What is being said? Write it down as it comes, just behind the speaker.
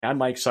I'm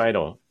Mike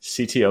Seidle,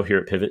 CTO here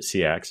at Pivot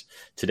CX.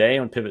 Today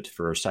on Pivot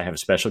First, I have a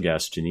special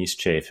guest, Denise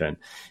Chaffin.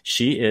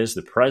 She is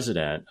the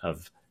president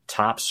of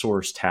Top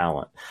Source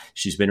Talent.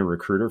 She's been a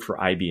recruiter for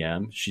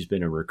IBM. She's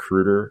been a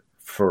recruiter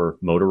for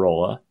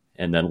Motorola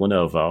and then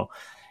Lenovo,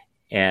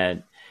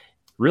 and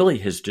really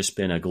has just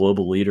been a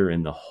global leader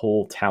in the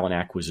whole talent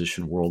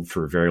acquisition world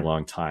for a very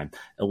long time.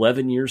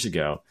 11 years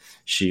ago,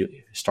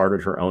 she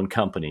started her own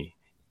company,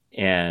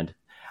 and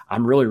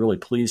I'm really, really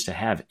pleased to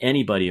have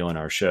anybody on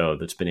our show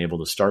that's been able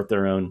to start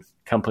their own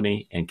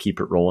company and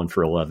keep it rolling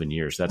for 11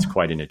 years. That's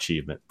quite an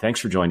achievement. Thanks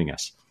for joining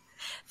us.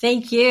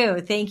 Thank you.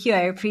 Thank you.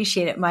 I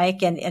appreciate it,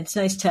 Mike. And it's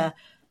nice to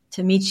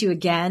meet you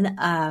again.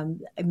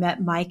 I met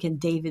Mike and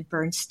David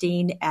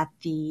Bernstein at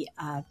the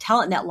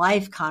TalentNet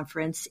Live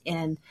conference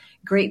in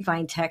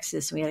Grapevine,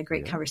 Texas. We had a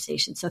great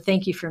conversation. So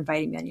thank you for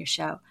inviting me on your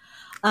show.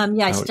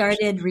 I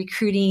started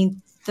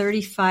recruiting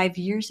 35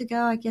 years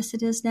ago, I guess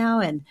it is now.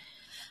 And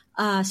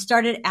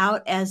started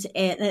out as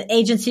an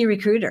agency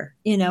recruiter,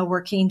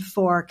 working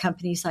for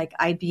companies like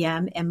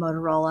IBM and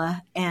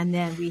Motorola. And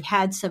then we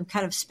had some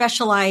kind of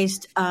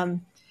specialized,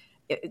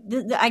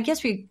 I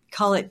guess we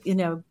call it,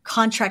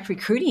 contract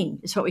recruiting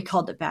is what we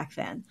called it back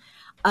then,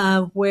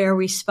 where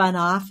we spun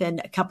off and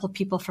a couple of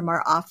people from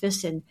our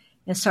office and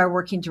started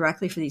working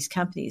directly for these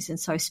companies. And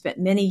so I spent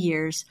many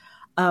years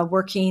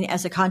working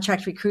as a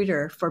contract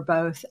recruiter for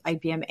both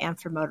IBM and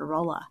for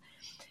Motorola.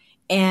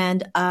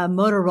 And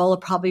Motorola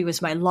probably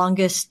was my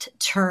longest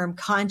term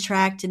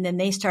contract. And then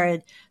they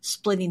started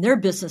splitting their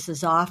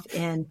businesses off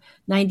in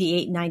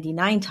 98,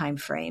 99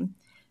 timeframe.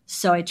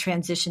 So I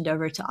transitioned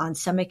over to On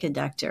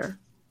Semiconductor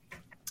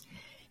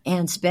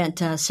and spent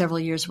several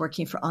years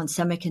working for On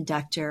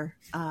Semiconductor,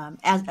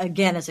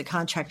 as a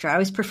contractor. I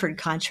always preferred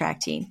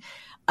contracting.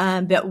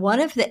 But one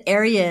of the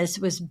areas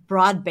was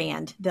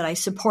broadband that I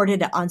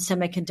supported On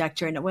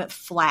Semiconductor, and it went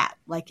flat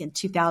like in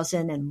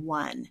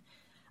 2001.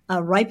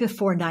 Right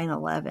before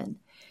 9/11.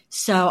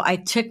 So I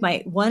took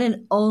my one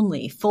and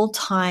only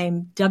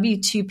full-time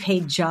W-2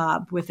 paid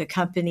job with a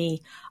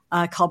company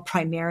called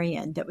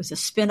Primarian that was a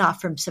spinoff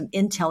from some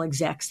Intel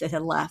execs that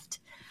had left.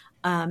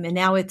 And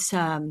now it's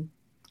TE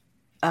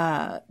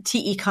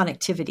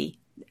Connectivity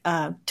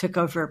took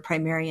over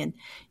Primarian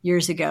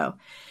years ago.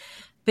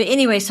 But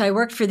anyway, so I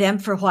worked for them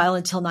for a while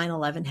until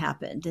 9/11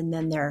 happened, and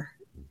then their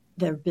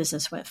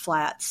business went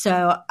flat.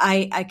 So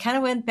I kind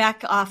of went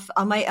back off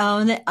on my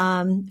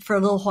own for a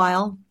little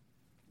while,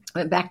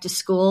 went back to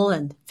school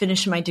and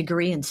finished my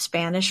degree in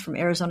Spanish from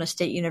Arizona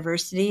State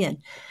University, and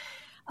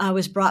I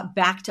was brought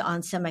back to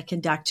On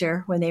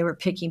Semiconductor when they were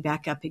picking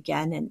back up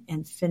again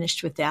and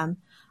finished with them.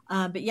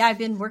 But I've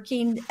been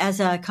working as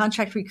a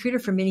contract recruiter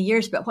for many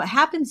years. But what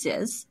happens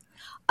is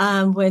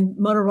when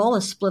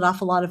Motorola split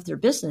off a lot of their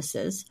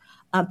businesses,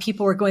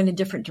 people were going in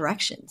different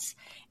directions.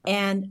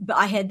 But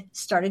I had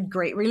started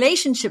great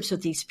relationships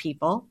with these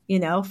people,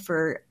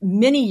 for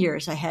many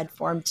years. I had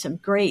formed some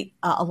great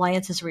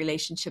alliances,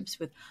 relationships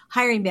with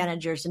hiring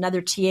managers and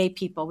other TA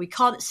people. We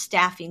called it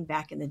staffing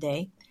back in the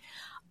day.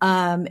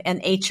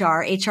 And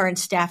HR and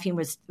staffing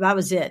that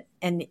was it.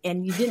 And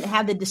you didn't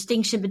have the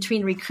distinction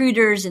between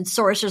recruiters and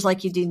sourcers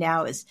like you do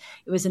now. It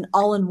was an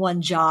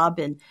all-in-one job.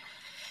 And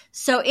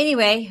so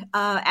anyway,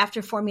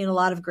 after forming a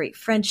lot of great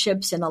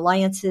friendships and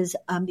alliances,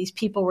 these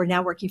people were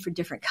now working for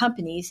different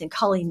companies and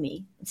calling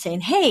me and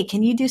saying, "Hey,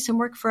 can you do some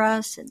work for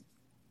us?" And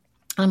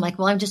I'm like,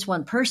 "Well, I'm just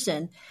one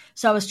person."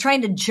 So I was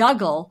trying to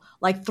juggle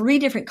like 3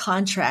 different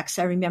contracts,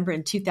 I remember,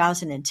 in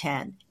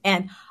 2010.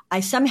 And I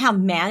somehow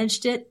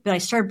managed it, but I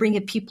started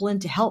bringing people in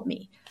to help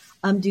me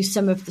do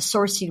some of the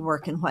sourcing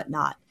work and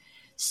whatnot.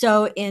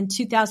 So in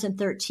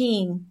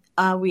 2013,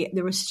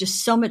 there was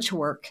just so much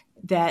work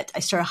that I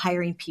started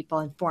hiring people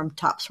and formed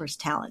Top Source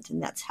Talent.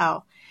 And that's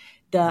how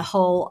the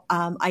whole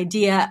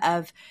idea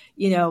of,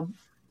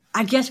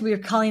 I guess we were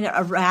calling it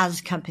a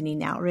RAS company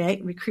now,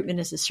 right? Recruitment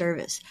as a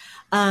Service.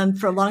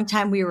 For a long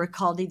time, we were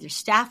called either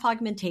staff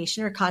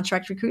augmentation or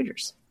contract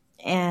recruiters.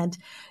 And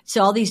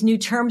so all these new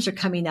terms are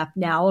coming up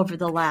now over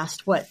the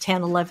last,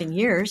 10, 11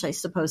 years, I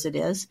suppose it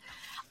is.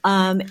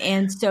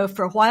 And so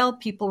for a while,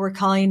 people were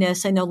calling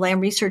us, I know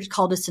Lam Research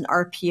called us an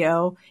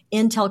RPO,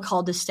 Intel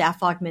called us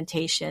staff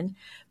augmentation.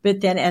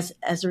 But then as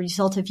a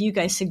result of you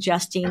guys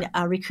suggesting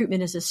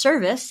recruitment as a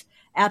service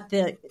at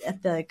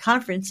the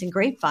conference in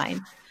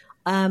Grapevine,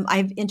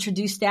 I've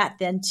introduced that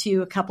then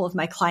to a couple of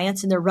my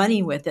clients, and they're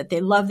running with it.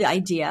 They love the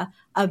idea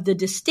of the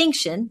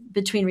distinction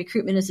between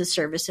recruitment as a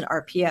service and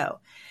RPO.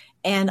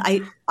 And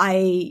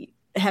I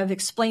have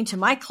explained to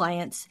my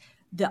clients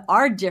that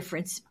our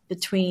difference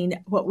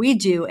between what we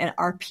do and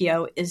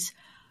RPO is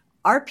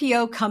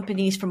RPO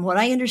companies, from what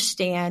I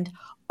understand,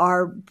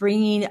 are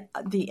bringing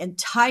the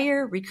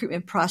entire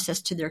recruitment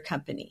process to their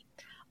company.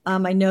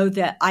 I know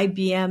that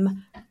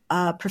IBM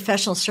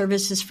Professional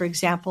Services, for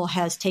example,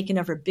 has taken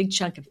over a big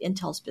chunk of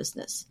Intel's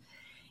business.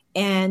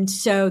 And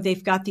so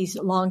they've got these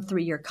long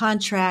 3-year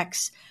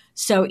contracts.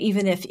 So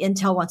even if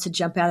Intel wants to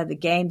jump out of the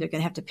game, they're going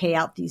to have to pay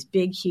out these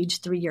big,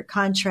 huge 3-year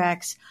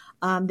contracts.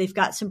 They've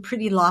got some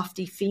pretty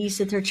lofty fees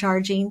that they're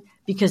charging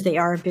because they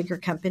are a bigger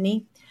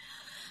company.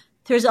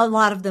 There's a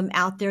lot of them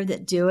out there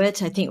that do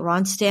it. I think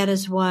Ronstadt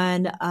is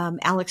one.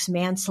 Alex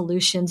Mann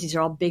Solutions. These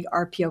are all big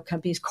RPO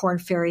companies. Korn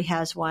Ferry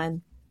has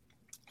one.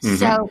 Mm-hmm.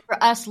 So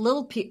for us,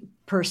 little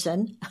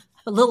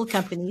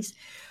companies,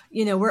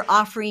 we're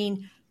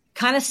offering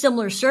kind of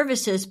similar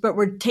services, but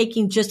we're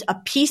taking just a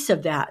piece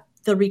of that,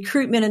 the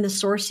recruitment and the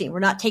sourcing. We're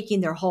not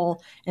taking their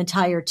whole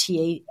entire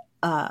TA,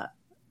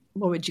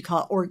 what would you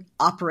call it, or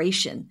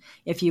operation,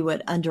 if you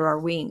would, under our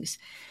wings.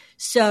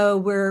 So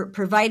we're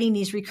providing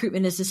these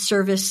recruitment as a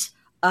service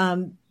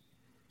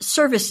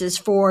services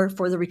for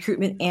the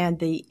recruitment and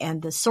the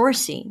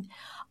sourcing,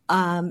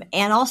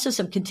 and also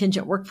some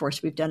contingent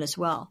workforce we've done as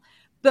well.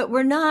 But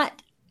we're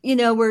not,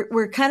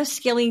 we're kind of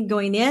scaling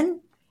going in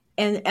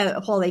and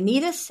while they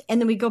need us, and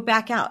then we go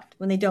back out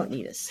when they don't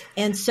need us.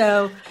 And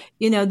so,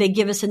 they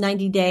give us a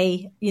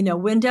 90-day,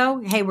 window.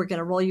 Hey, we're going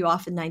to roll you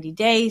off in 90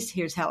 days.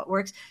 Here's how it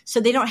works.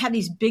 So they don't have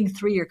these big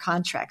 3-year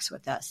contracts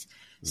with us.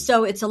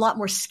 So it's a lot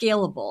more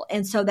scalable.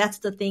 And so that's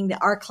the thing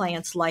that our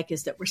clients like,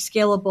 is that we're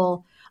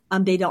scalable.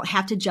 They don't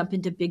have to jump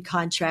into big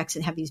contracts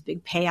and have these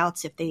big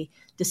payouts if they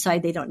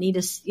decide they don't need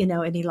us,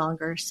 any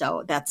longer.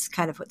 So that's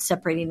kind of what's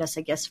separating us,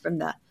 I guess, from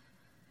the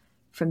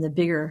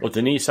bigger. Well,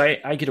 Denise, we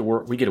get to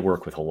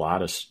work with a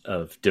lot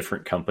of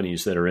different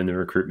companies that are in the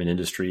recruitment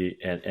industry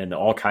and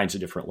all kinds of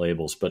different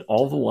labels, but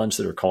all the ones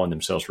that are calling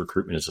themselves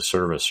recruitment as a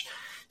service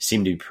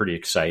seem to be pretty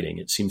exciting.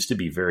 It seems to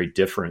be very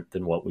different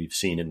than what we've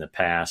seen in the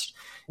past.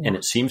 Yeah. And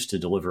it seems to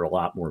deliver a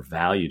lot more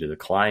value to the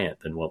client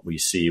than what we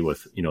see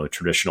with, a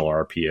traditional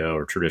RPO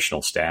or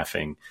traditional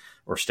staffing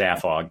or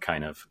staff aug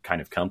kind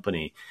of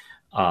company.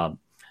 Are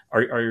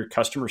your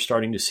customers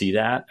starting to see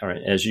that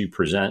as you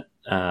present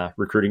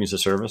recruiting as a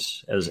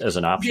service as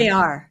an option?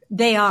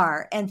 They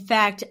are. In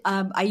fact,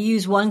 I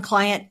use one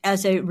client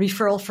as a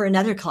referral for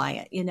another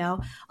client.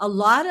 A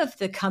lot of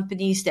the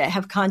companies that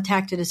have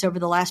contacted us over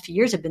the last few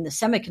years have been the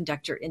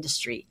semiconductor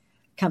industry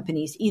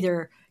companies,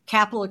 either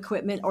capital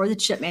equipment or the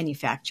chip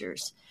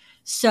manufacturers.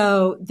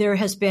 So there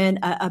has been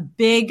a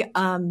big,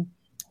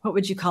 what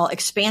would you call,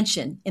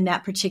 expansion in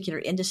that particular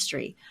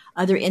industry.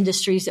 Other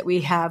industries that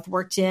we have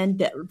worked in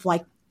that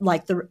like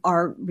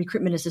our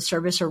recruitment as a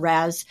service or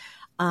RAS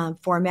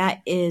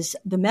format is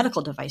the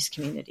medical device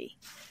community.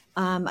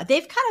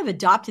 They've kind of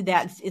adopted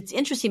that. It's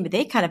interesting, but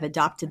they kind of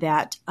adopted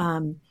that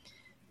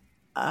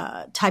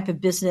type of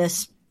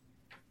business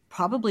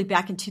probably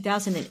back in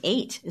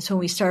 2008 is when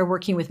we started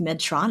working with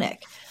Medtronic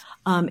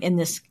in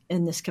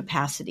this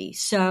capacity.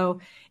 So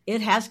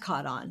it has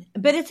caught on,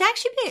 but it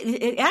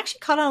actually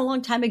caught on a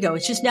long time ago.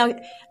 It's just now,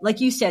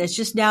 like you said, it's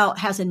just now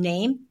has a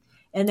name.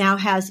 And now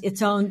has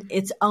its own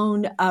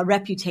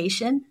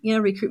reputation,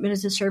 recruitment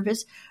as a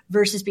service,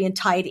 versus being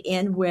tied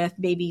in with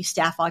maybe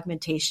staff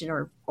augmentation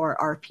or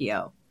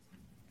RPO.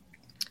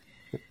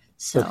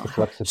 So the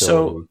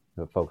flexibility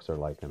that folks are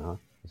liking, huh?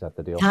 Is that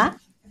the deal? Huh?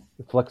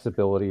 The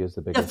flexibility is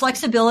the biggest. The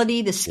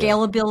flexibility, the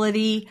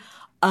scalability,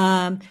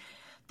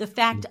 the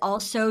fact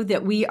also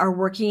that we are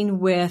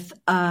working with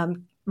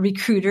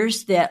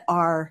recruiters that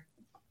are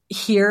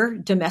here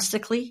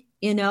domestically.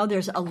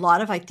 There's a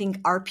lot of, I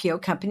think,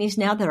 RPO companies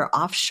now that are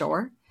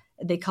offshore,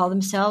 they call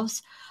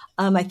themselves.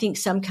 I think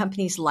some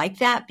companies like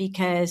that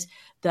because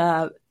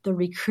the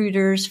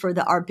recruiters for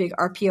our big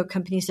RPO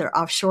companies that are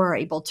offshore are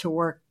able to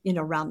work,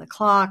 around the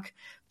clock.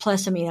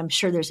 Plus, I'm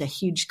sure there's a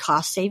huge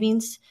cost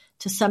savings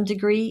to some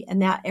degree in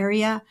that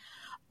area.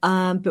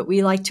 But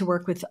we like to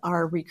work with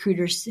our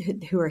recruiters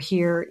who are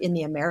here in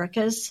the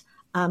Americas.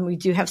 We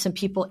do have some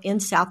people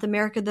in South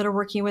America that are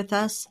working with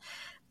us.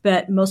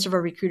 But most of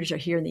our recruiters are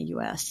here in the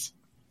U.S.,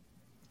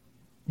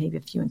 maybe a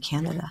few in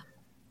Canada.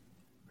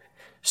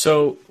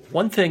 So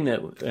one thing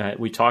that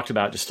we talked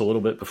about just a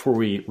little bit before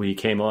we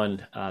came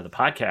on the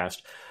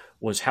podcast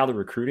was how the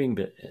recruiting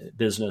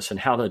business and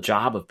how the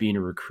job of being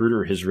a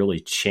recruiter has really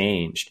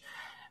changed.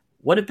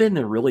 What have been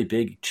the really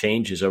big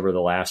changes over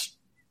the last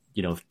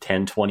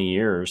 10, 20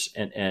 years,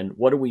 and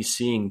what are we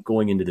seeing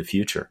going into the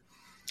future?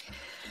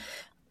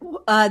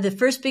 The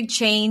first big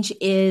change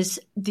is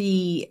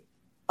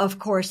of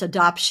course,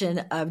 adoption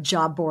of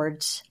job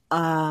boards,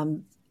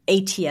 ATSs,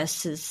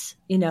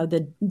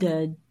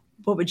 the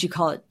what would you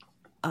call it,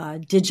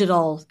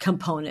 digital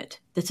component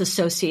that's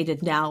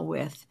associated now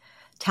with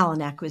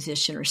talent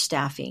acquisition or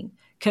staffing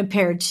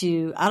compared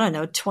to,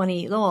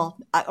 20. Well,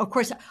 of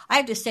course, I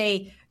have to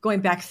say, going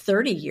back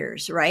 30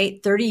 years,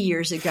 right? 30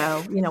 years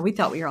ago, we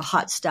thought we were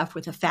hot stuff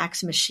with a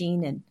fax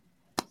machine and,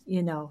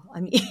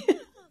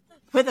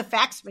 with a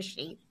fax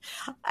machine.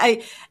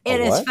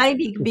 It's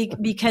funny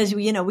because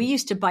we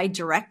used to buy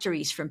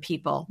directories from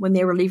people when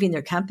they were leaving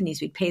their companies.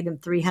 We'd pay them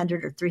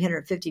 $300 or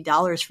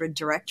 $350 for a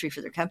directory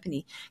for their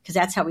company because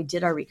that's how we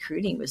did our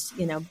recruiting was,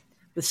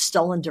 with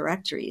stolen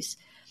directories.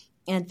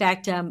 In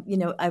fact,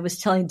 I was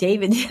telling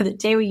David the other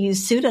day we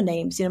used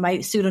pseudonyms.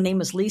 My pseudonym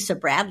was Lisa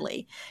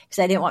Bradley because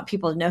I didn't want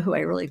people to know who I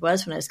really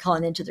was when I was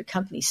calling into their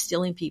company,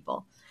 stealing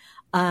people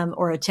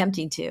or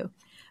attempting to.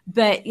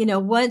 But,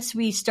 once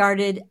we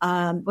started,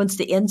 once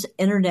the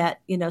internet,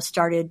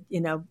 started,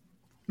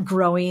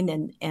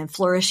 growing and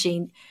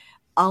flourishing,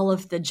 all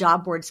of the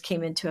job boards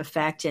came into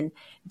effect. And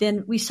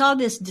then we saw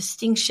this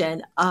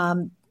distinction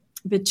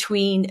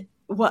between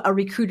what a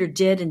recruiter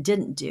did and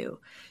didn't do.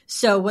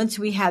 So once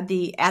we had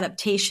the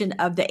adaptation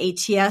of the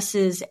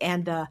ATSs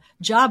and the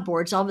job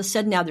boards, all of a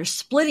sudden now they're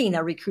splitting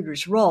a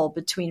recruiter's role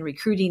between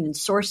recruiting and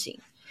sourcing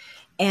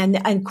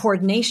and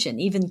coordination.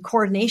 Even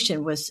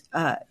coordination was,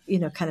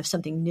 kind of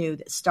something new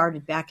that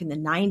started back in the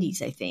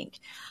 90s, I think.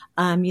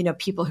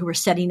 People who were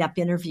setting up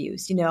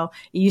interviews. It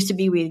used to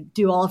be we'd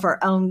do all of our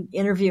own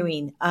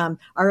interviewing,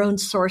 our own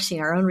sourcing,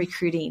 our own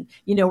recruiting,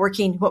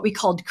 working what we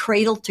called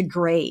cradle to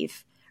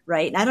grave,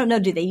 right? And I don't know,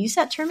 do they use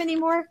that term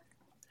anymore?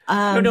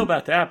 I don't know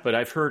about that, but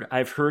I've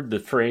heard the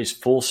phrase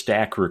full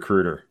stack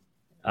recruiter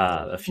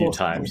a few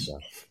times.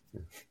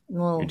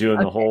 Well, you're doing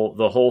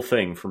the whole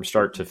thing from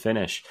start to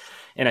finish.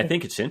 And I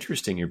think it's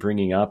interesting you're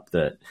bringing up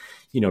that,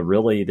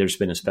 really there's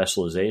been a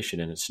specialization,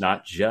 and it's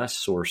not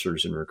just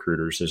sourcers and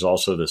recruiters. There's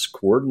also this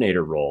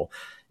coordinator role.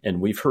 And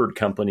we've heard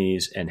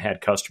companies and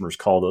had customers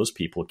call those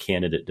people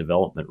candidate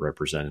development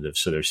representatives.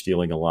 So they're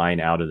stealing a line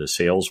out of the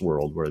sales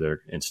world where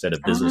they're, instead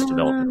of business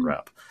development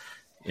rep.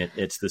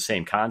 It's the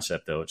same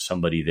concept, though. It's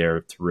somebody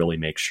there to really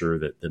make sure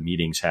that the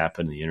meetings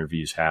happen, the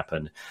interviews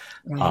happen,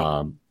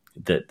 right.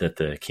 that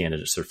the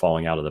candidates that are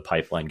falling out of the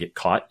pipeline get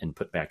caught and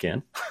put back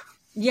in.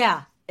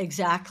 Yeah,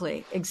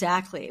 exactly.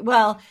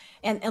 Well,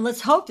 and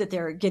let's hope that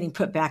they're getting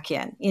put back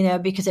in,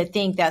 because I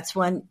think that's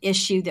one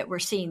issue that we're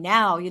seeing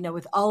now,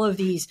 with all of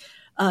these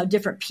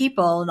different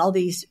people and all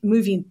these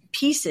moving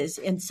pieces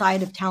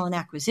inside of talent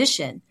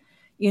acquisition.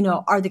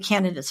 Are the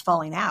candidates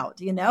falling out,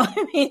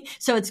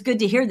 so it's good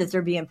to hear that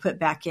they're being put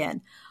back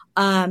in.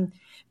 But,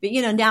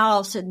 now all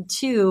of a sudden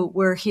too,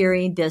 we're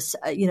hearing this,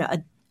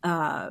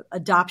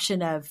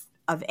 adoption of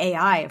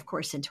AI, of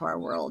course, into our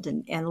world.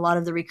 And a lot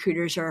of the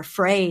recruiters are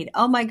afraid,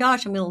 oh my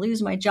gosh, I'm going to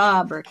lose my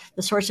job, or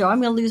the sourcer, I'm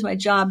going to lose my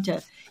job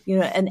to,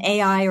 an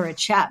AI or a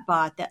chat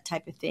bot, that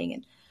type of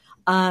thing.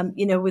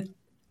 And, with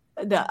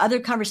the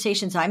other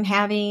conversations I'm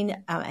having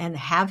and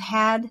have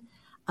had,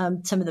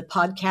 some of the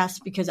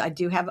podcasts, because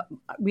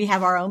we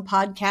have our own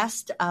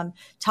podcast,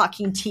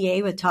 Talking TA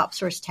with Top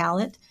Source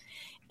Talent.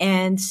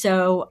 And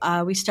so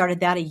we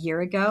started that a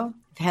year ago.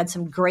 We've had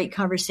some great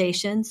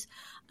conversations.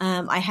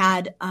 I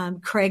had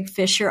Craig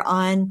Fisher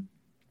on.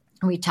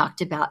 We talked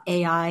about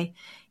AI,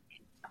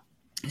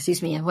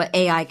 and what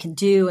AI can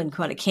do and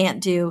what it can't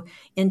do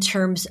in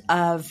terms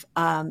of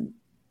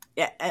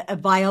a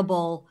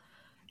viable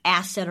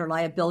asset or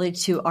liability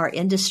to our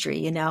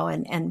industry,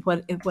 and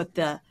what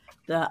the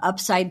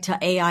upside to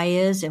AI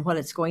is and what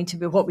it's going to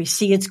be, what we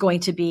see it's going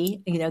to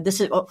be.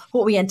 This is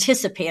what we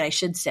anticipate, I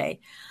should say,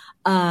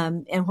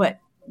 and what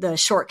the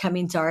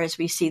shortcomings are as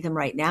we see them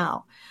right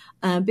now.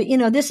 But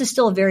this is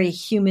still a very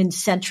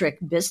human-centric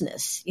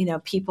business.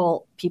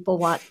 People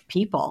want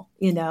people,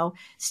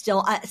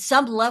 still at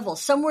some level,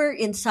 somewhere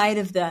inside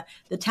of the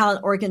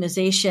talent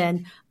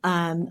organization,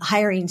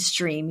 hiring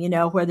stream,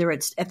 whether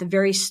it's at the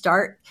very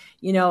start,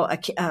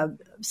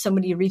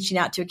 somebody reaching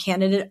out to a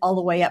candidate all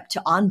the way up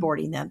to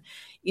onboarding them.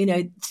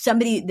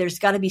 There's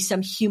got to be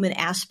some human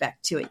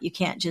aspect to it. You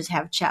can't just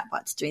have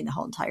chatbots doing the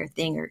whole entire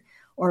thing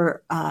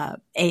or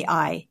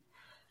AI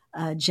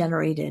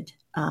generated,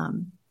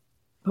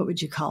 what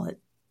would you call it?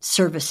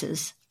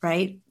 Services,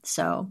 right?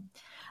 So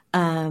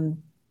are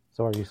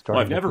you starting? Well,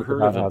 I've never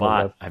heard of a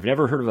bot. I've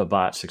never heard of a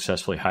bot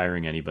successfully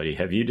hiring anybody.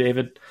 Have you,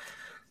 David?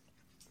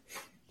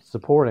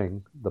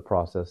 Supporting the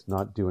process,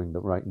 not doing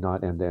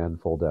not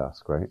end-to-end full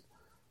desk, right?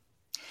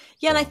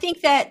 Yeah, and I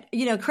think that,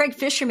 Craig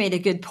Fisher made a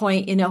good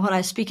point, when I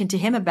was speaking to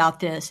him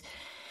about this.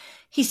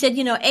 He said,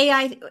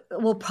 AI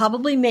will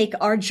probably make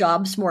our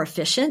jobs more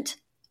efficient,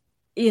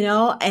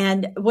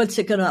 and what's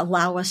it going to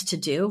allow us to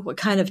do? What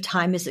kind of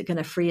time is it going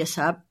to free us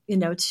up,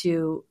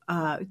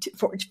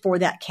 for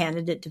that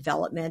candidate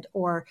development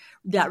or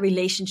that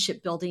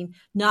relationship building,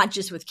 not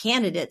just with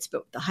candidates,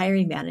 but with the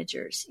hiring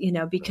managers,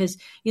 because,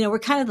 we're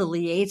kind of the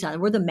liaison.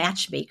 We're the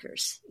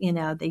matchmakers,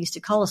 they used to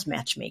call us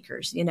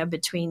matchmakers,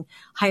 between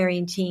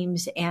hiring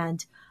teams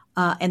and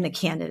the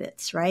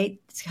candidates, right?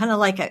 It's kind of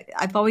like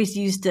I've always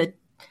used a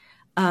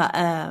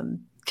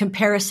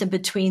comparison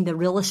between the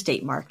real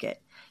estate market.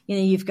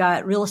 You've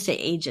got real estate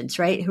agents,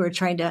 right, who are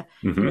trying to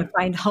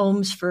find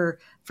homes for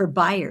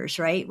buyers,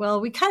 right?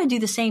 Well, we kind of do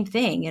the same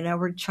thing.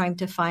 We're trying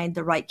to find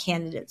the right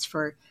candidates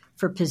for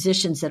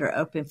positions that are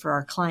open for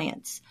our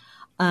clients.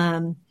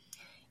 It's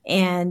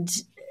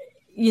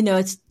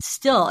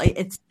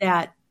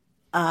that,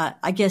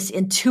 I guess,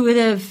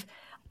 intuitive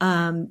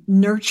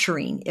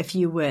nurturing, if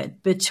you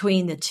would,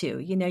 between the two.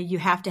 You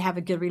have to have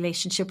a good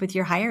relationship with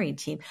your hiring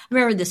team. I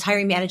remember this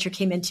hiring manager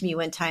came into me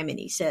one time and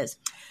he says,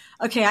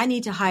 okay, I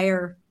need to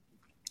hire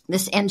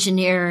this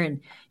engineer,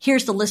 and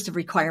here's the list of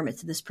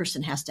requirements that this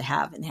person has to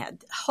have, and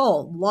had a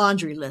whole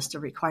laundry list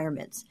of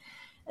requirements.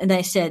 And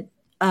I said,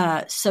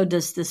 so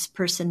does this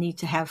person need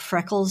to have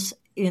freckles,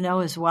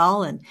 as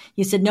well? And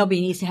he said, no, but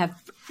he needs to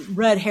have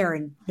red hair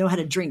and know how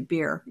to drink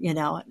beer,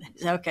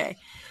 Okay.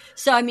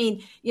 So,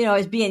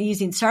 as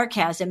using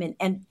sarcasm,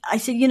 and I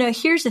said,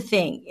 here's the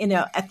thing,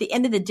 at the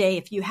end of the day,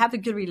 if you have a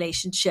good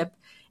relationship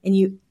and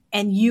you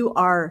and you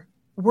are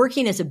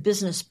working as a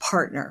business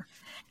partner.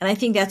 And I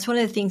think that's one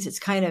of the things that's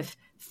kind of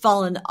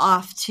fallen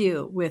off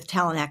too with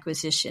talent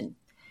acquisition.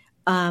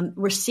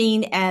 We're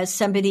seen as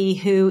somebody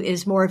who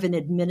is more of an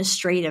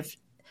administrative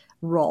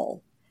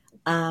role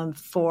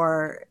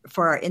for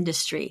our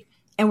industry,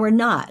 and we're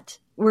not.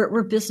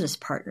 We're business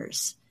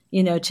partners,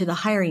 to the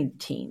hiring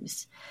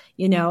teams.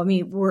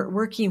 We're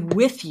working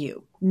with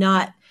you,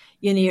 not,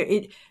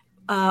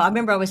 I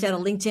remember I was at a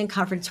LinkedIn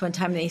conference one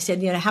time and they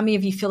said, how many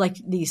of you feel like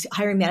these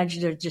hiring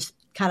managers are just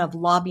kind of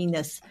lobbing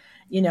this,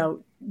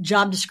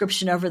 job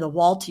description over the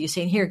wall to you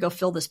saying, here, go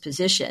fill this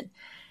position,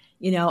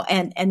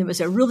 and there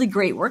was a really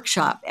great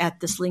workshop at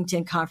this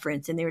LinkedIn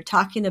conference, and they were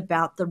talking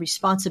about the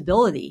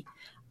responsibility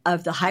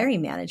of the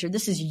hiring manager.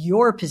 This is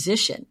your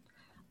position.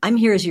 I'm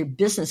here as your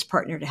business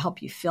partner to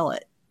help you fill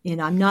it.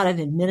 I'm not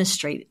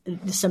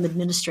some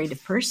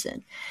administrative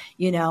person.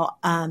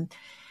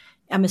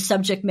 I'm a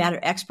subject matter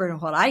expert in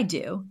what I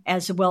do,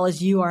 as well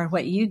as you are in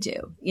what you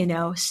do.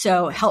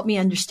 So help me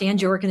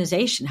understand your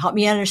organization. Help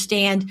me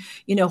understand,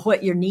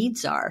 what your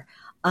needs are,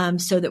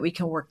 so that we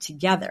can work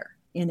together.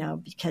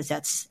 Because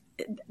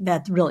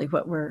that's really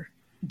what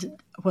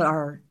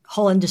our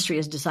whole industry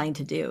is designed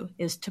to do,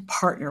 is to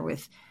partner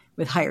with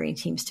hiring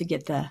teams to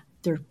get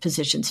their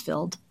positions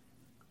filled.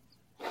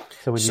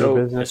 So in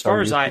your business, as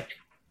far as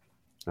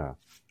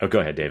go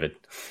ahead, David.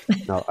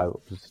 No, I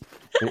was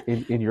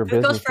in your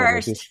business. Who goes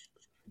first?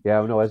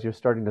 As you're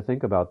starting to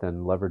think about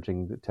then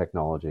leveraging the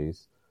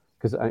technologies,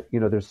 because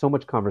there's so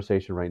much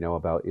conversation right now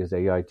about, is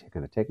AI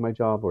going to take my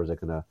job, or is it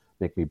going to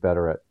make me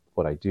better at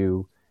what I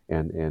do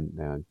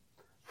and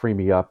free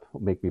me up,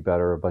 make me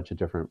better, a bunch of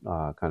different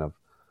kind of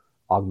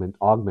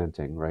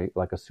augmenting, right?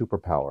 Like a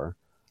superpower.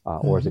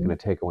 Or is it going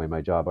to take away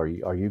my job? Are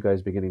you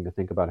guys beginning to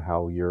think about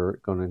how you're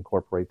going to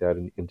incorporate that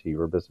into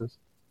your business?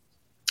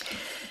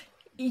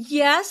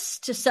 Yes,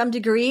 to some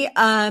degree.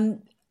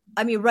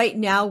 Right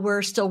now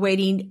we're still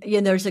waiting.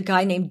 There's a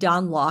guy named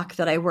Don Locke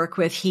that I work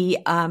with. He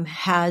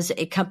has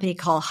a company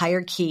called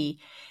HireKey.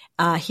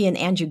 He and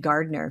Andrew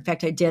Gardner. In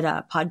fact, I did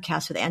a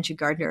podcast with Andrew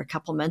Gardner a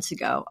couple months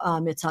ago.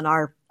 It's on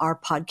our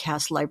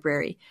podcast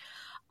library.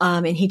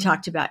 And he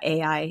talked about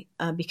AI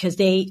because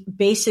they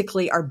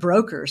basically are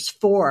brokers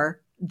for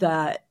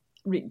the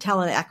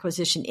talent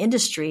acquisition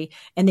industry,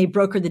 and they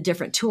broker the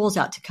different tools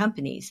out to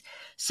companies.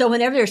 So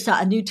whenever there's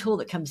a new tool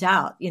that comes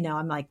out,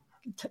 I'm like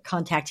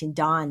contacting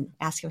Don,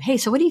 asking him, hey,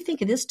 so what do you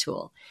think of this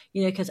tool?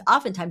 Because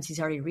oftentimes he's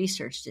already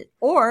researched it.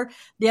 Or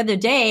the other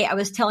day I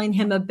was telling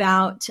him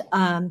about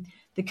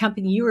the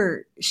company you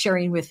were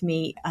sharing with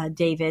me,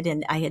 David,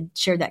 and I had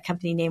shared that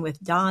company name with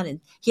Don,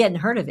 and he hadn't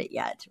heard of it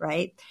yet,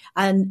 right?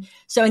 And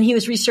he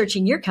was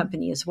researching your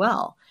company as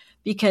well,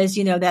 because,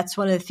 that's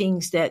one of the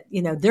things that,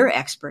 they're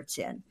experts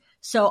in.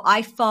 So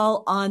I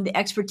fall on the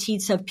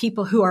expertise of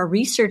people who are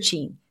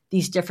researching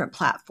these different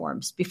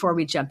platforms before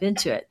we jump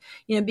into it,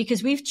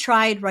 because we've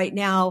tried right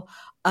now,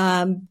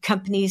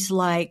 companies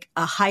like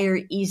Hire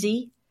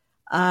Easy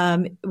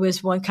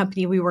was one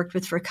company we worked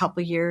with for a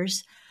couple of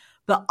years.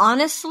 But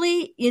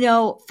honestly,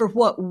 for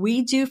what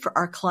we do for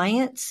our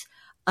clients,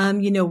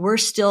 we're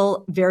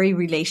still very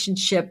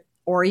relationship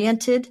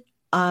oriented.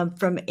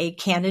 From a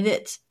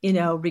candidate,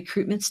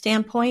 recruitment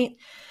standpoint.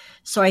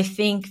 So I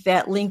think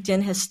that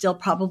LinkedIn has still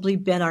probably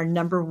been our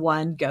number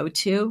one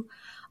go-to.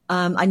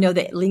 I know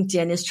that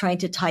LinkedIn is trying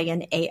to tie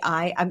in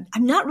AI. I'm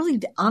not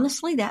really,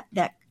 honestly,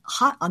 that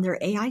hot on their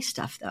AI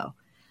stuff, though.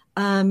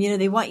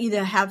 They want you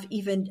to have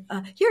even,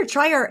 here,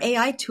 try our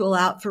AI tool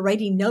out for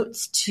writing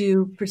notes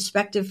to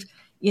prospective,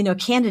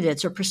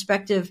 candidates or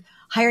prospective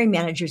hiring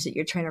managers that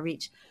you're trying to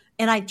reach.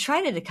 And I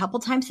tried it a couple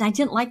times, and I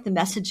didn't like the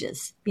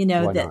messages,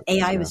 that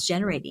AI was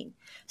generating.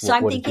 So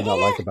I'm thinking, what did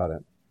you not like about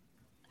it?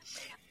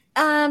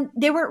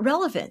 They weren't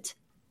relevant.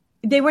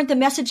 They weren't the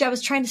message I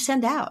was trying to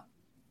send out.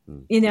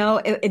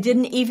 It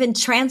didn't even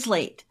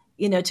translate,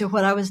 to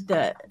what I was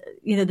the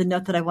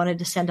note that I wanted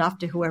to send off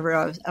to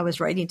whoever I was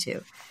writing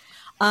to.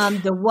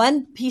 The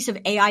one piece of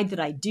AI that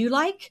I do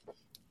like,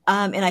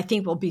 and I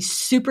think will be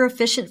super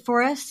efficient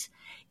for us,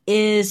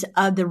 is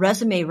the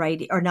resume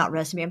writing, or not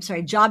resume, I'm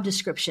sorry, job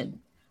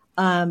description.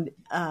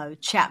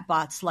 Chat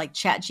bots like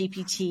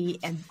ChatGPT,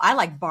 and I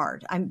like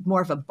Bard. I'm more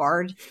of a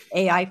Bard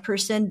AI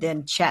person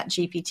than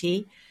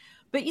ChatGPT.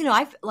 But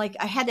I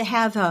had to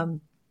have a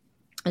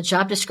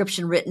job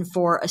description written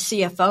for a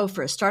CFO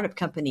for a startup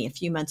company a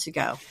few months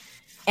ago,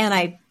 and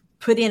I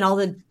put in all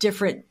the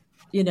different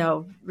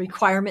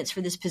requirements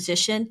for this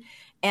position,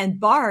 and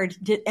Bard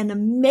did an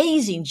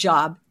amazing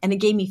job, and it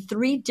gave me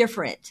 3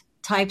 different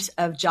types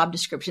of job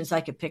descriptions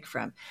I could pick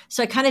from.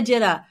 So I kind of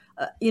did a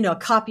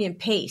copy and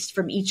paste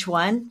from each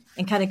one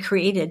and kind of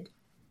created,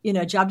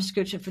 a job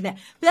description for that.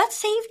 But that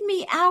saved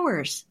me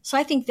hours. So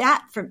I think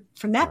that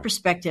from that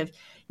perspective,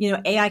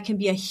 AI can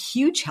be a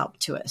huge help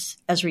to us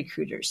as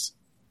recruiters.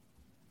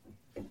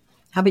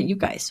 How about you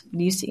guys? What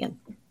are you seeing?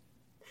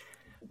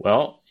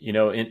 Well,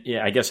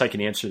 I guess I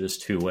can answer this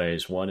 2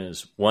 ways. One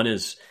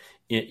is,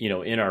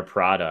 in our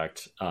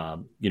product,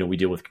 we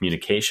deal with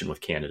communication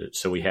with candidates.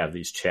 So we have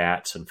these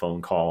chats and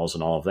phone calls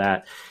and all of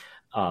that.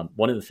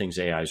 one of the things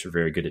AIs are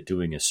very good at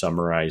doing is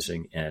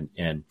summarizing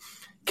and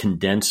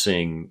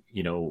condensing,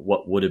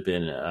 what would have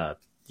been,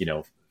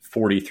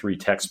 43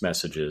 text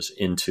messages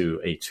into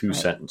a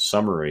 2-sentence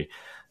summary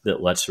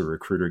that lets a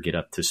recruiter get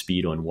up to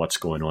speed on what's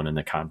going on in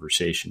the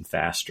conversation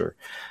faster.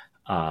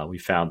 We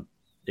found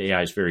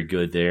AI is very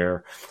good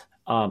there.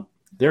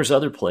 There's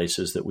other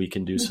places that we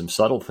can do some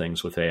subtle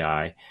things with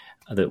AI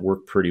that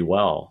work pretty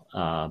well.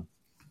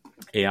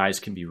 AIs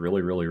can be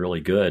really, really, really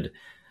good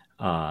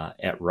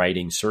at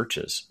writing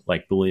searches,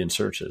 like Boolean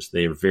searches.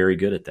 They are very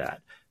good at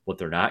that. What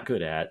they're not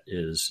good at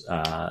is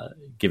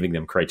giving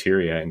them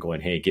criteria and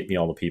going, hey, get me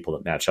all the people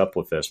that match up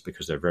with this,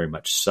 because they're very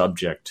much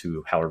subject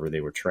to however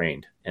they were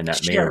trained. And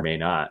that may or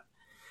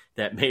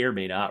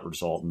may not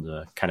result in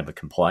the kind of a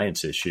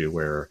compliance issue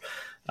where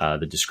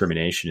the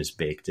discrimination is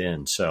baked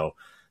in. So,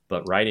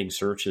 but writing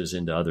searches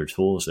into other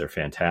tools, they're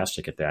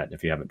fantastic at that. And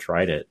if you haven't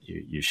tried it,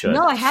 you should.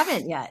 No, I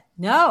haven't yet.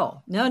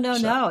 No.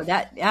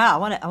 I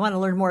want to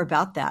learn more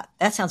about that.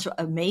 That sounds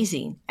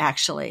amazing,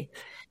 actually.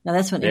 Now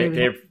that's when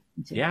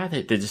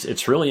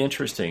it's really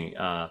interesting.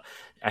 I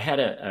had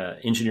an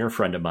engineer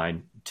friend of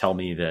mine tell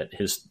me that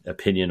his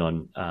opinion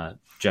on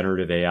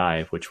generative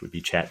AI, which would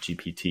be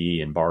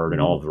ChatGPT and Bard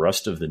and all of the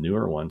rest of the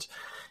newer ones,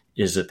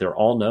 is that they're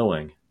all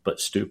knowing but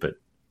stupid.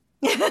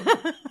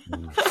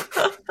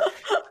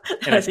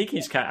 And I think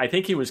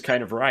he was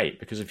kind of right,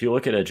 because if you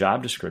look at a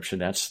job description,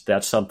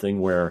 that's something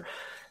where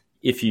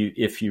if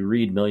you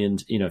read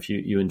millions, if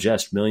you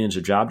ingest millions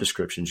of job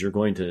descriptions, you're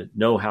going to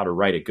know how to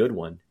write a good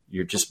one.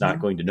 You're just not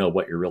going to know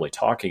what you're really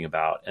talking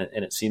about.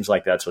 And it seems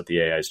like that's what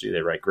the AIs do.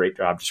 They write great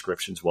job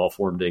descriptions,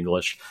 well-formed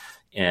English.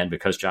 And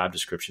because job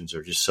descriptions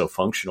are just so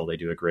functional, they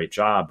do a great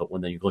job. But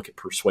when you look at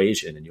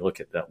persuasion and you look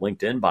at that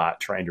LinkedIn bot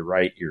trying to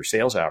write your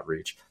sales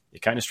outreach,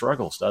 it kind of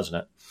struggles, doesn't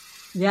it?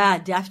 Yeah,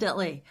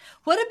 definitely.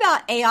 What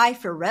about AI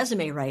for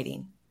resume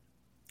writing?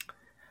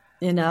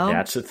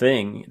 That's a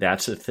thing.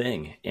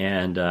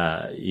 And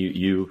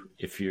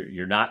if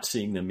you're not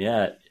seeing them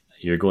yet,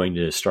 you're going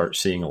to start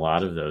seeing a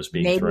lot of those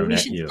being thrown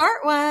at you.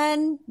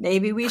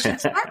 Maybe we should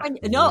start one.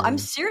 No, I'm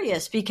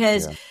serious,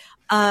 because,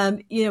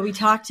 we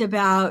talked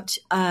about,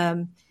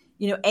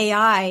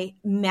 AI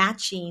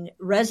matching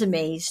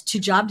resumes to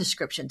job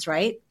descriptions,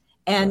 right?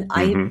 And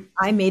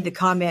I made the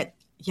comment,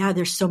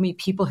 there's so many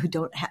people who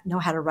don't know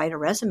how to write a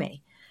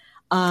resume.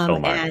 Oh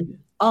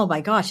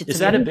my gosh. Is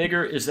that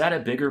a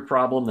bigger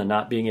problem than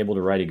not being able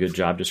to write a good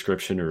job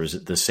description, or is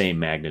it the same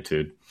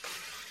magnitude?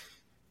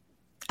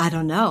 I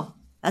don't know.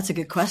 That's a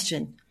good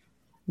question.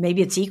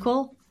 Maybe it's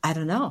equal. I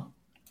don't know.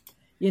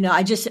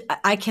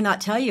 I cannot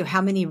tell you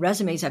how many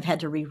resumes I've had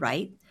to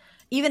rewrite.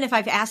 Even if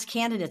I've asked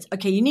candidates,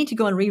 okay, you need to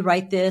go and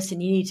rewrite this,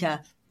 and you need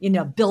to,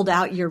 build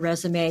out your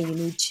resume. You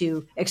need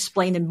to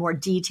explain in more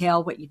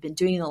detail what you've been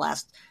doing in the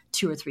last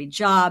 2 or 3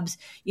 jobs,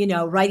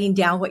 writing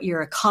down what your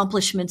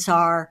accomplishments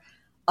are.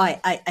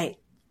 I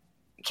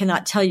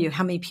cannot tell you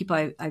how many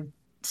people I've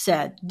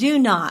said, do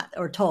not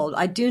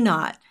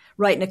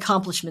write an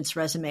accomplishments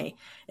resume.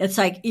 It's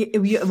like,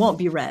 it won't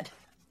be read.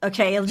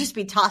 Okay. It'll just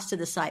be tossed to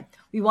the side.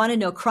 We want to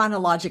know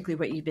chronologically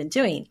what you've been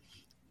doing.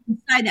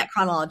 Inside that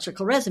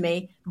chronological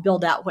resume,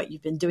 build out what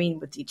you've been doing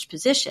with each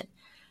position.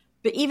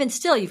 But even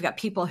still, you've got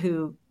people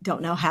who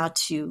don't know how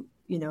to,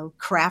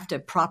 craft a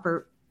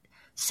proper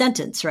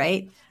sentence,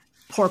 right?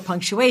 Poor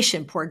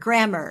punctuation, poor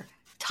grammar,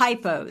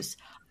 typos.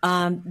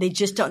 They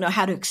just don't know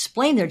how to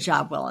explain their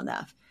job well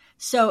enough.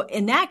 So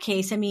in that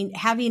case,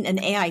 having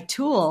an AI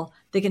tool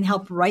that can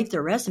help write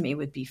their resume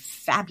would be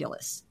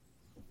fabulous.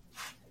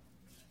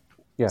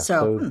 Yeah.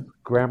 So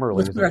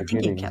Grammarly is the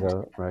beginnings,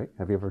 right?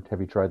 Have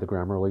you tried the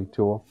Grammarly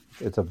tool?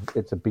 It's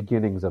a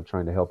beginnings of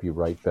trying to help you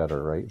write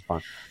better, right?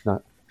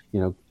 Not,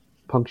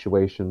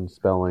 punctuation,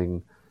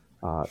 spelling.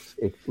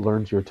 It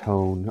learns your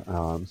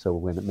tone. So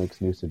when it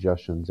makes new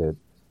suggestions, it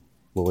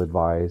will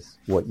advise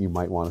what you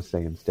might want to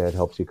say instead.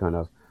 Helps you kind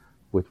of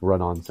with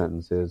run-on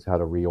sentences, how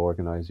to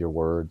reorganize your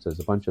words. There's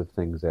a bunch of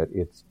things that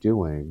it's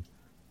doing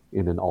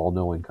in an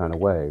all-knowing kind of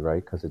way,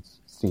 right? Because it's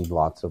seen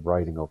lots of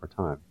writing over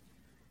time.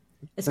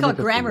 It's called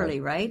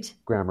Grammarly, right?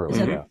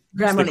 Grammarly, yeah.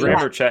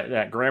 Grammarly, it's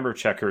that grammar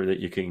checker that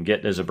you can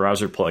get as a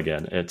browser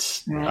plugin.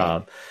 It's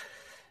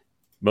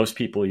most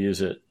people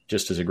use it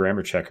just as a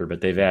grammar checker,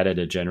 but they've added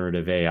a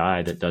generative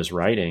AI that does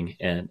writing,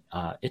 and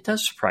it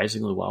does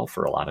surprisingly well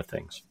for a lot of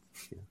things.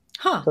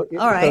 Huh. So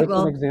all right. It's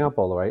an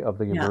example, right, of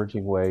the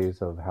emerging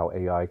ways of how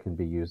AI can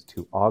be used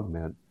to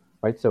augment,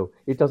 right? So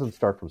it doesn't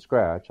start from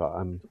scratch.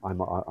 I'm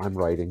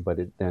writing, but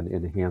it then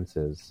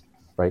enhances,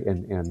 right,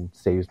 and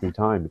saves me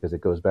time because it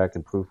goes back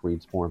and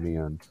proofreads for me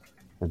and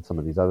some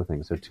of these other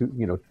things. So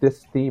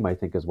this theme, I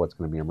think, is what's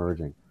going to be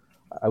emerging.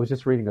 I was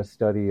just reading a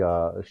study.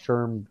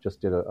 SHRM just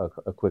did a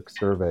quick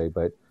survey,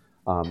 but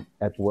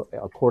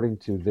according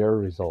to their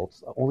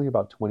results, only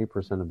about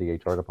 20% of the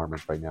HR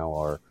departments right now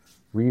are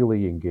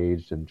really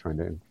engaged in trying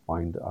to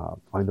find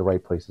the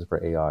right places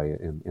for AI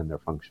in their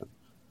function,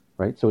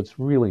 right? So it's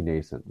really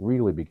nascent,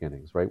 really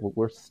beginnings, right?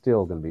 We're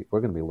going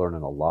to be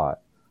learning a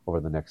lot over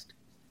the next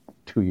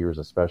 2 years,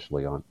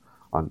 especially on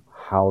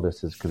how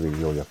this is going to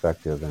be really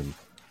effective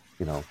and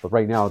But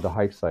right now, the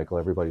hype cycle,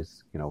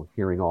 everybody's,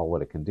 hearing all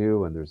what it can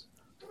do, and there's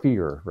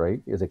fear,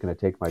 right? Is it going to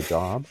take my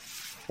job,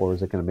 or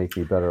is it going to make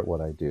me better at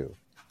what I do?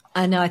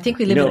 I know. I think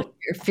we live in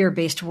a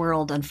fear-based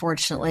world,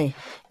 unfortunately.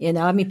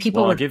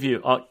 People. Well, I'll give you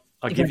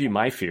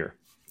my fear.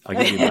 I'll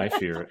give you my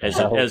fear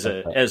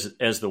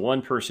as the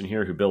one person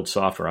here who builds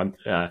software.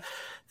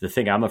 The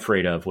thing I'm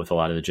afraid of with a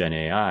lot of the Gen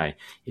AI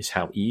is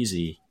how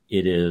easy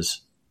it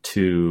is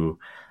to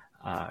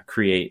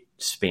create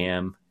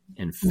spam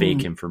and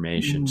fake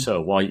information.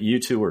 So while you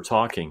two were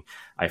talking,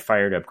 I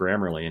fired up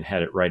Grammarly and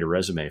had it write a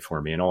resume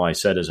for me. And all I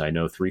said is, I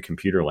know 3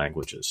 computer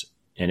languages.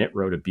 And it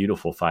wrote a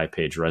beautiful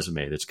 5-page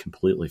resume that's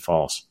completely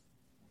false.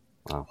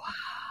 Wow.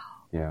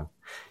 Yeah.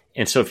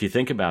 And so if you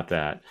think about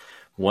that,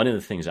 one of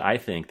the things I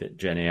think that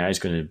Gen AI is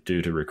going to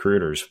do to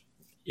recruiters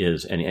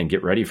is, and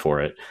get ready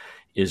for it,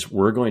 is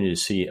we're going to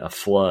see a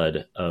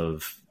flood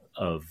of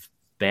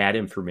bad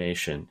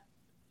information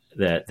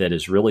that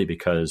is really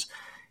because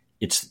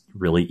it's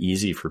really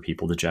easy for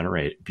people to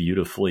generate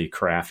beautifully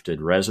crafted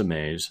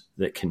resumes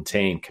that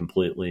contain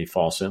completely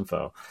false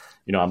info.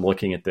 I'm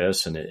looking at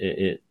this,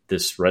 and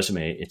this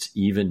resume, it's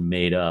even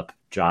made up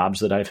jobs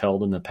that I've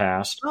held in the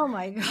past. Oh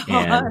my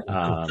God.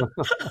 And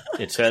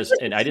it says,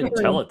 and I didn't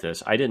tell it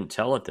this.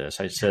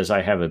 It says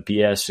I have a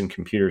BS in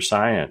computer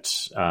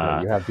science. You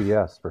have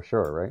BS for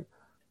sure, right?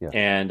 Yeah.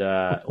 And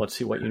let's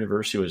see what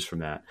university was from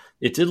that.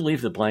 It did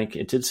leave the blank.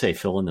 It did say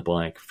fill in the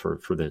blank for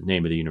the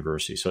name of the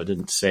university. So it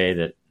didn't say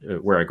that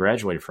where I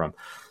graduated from.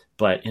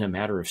 But in a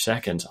matter of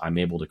seconds, I'm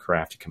able to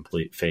craft a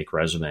complete fake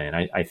resume.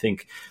 And I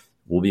think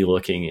we'll be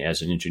looking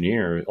as an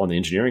engineer on the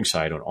engineering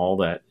side on all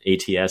that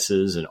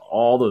ATSs and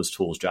all those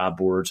tools, job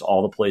boards,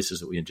 all the places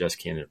that we ingest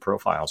candidate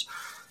profiles.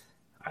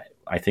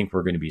 I think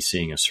we're going to be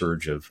seeing a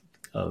surge of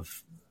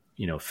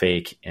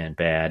fake and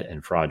bad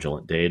and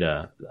fraudulent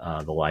data,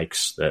 the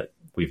likes that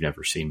we've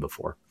never seen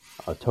before.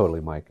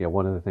 Totally, Mike. Yeah,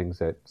 one of the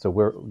things so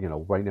we're,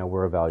 right now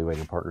we're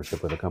evaluating a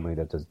partnership with a company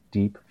that does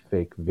deep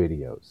fake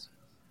videos.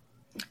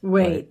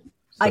 Wait, right?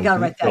 So I got to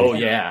write that. Oh,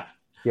 yeah.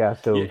 Yeah.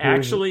 So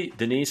actually,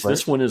 Denise,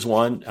 this one is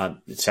one.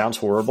 It sounds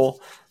horrible.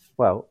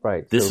 Well,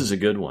 right. This is a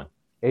good one.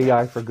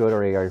 AI for good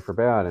or AI for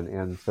bad,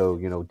 and so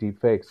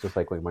deep fakes. Just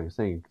like Mike was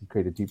saying, you can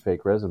create a deep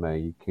fake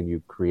resume. Can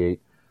you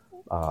create?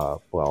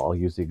 I'll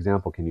use the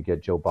example. Can you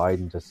get Joe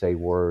Biden to say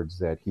words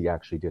that he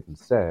actually didn't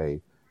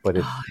say, but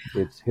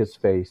it's his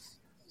face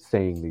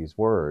saying these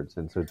words?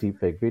 And so deep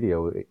fake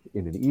video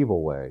in an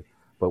evil way.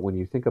 But when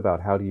you think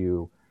about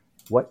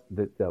what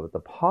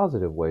the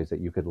positive ways that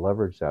you could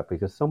leverage that,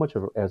 because so much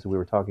of, as we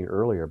were talking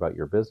earlier about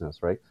your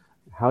business, right?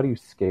 How do you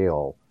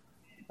scale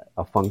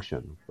a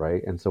function,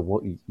 right? And so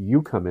what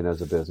you come in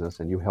as a business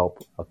and you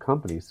help a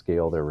company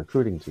scale their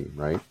recruiting team,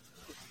 right?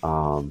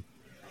 How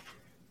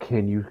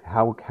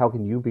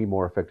can you be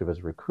more effective as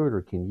a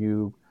recruiter? Can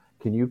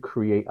you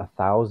create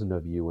 1,000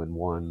 of you in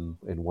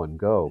one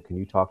go? Can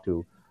you talk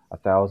to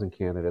 1,000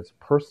 candidates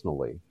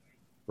personally,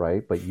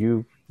 right? But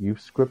you've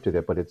scripted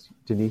it, but it's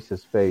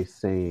Denise's face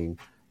saying,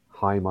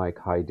 "Hi, Mike.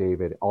 Hi,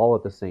 David," all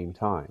at the same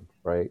time,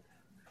 right?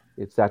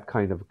 It's that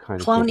kind of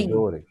cloning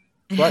capability,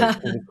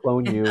 right? And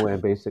clone you,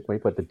 and basically,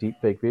 but the deep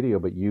fake video,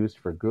 but used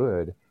for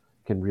good,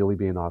 can really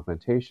be an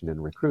augmentation in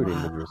recruiting,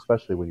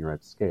 especially when you're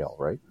at scale,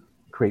 right?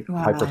 Create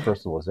hyper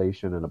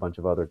personalization and a bunch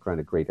of other kind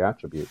of great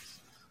attributes.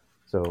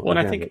 So, well,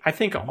 again, I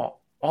think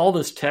all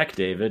this tech,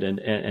 David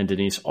and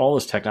Denise, all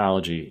this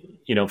technology,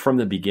 from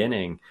the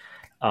beginning.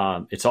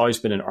 It's always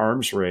been an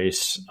arms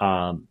race.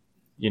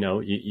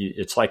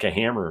 It's like a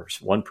hammer.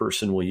 One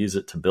person will use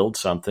it to build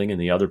something, and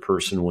the other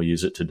person will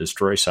use it to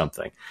destroy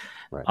something.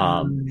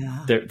 Right.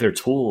 They're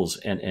tools,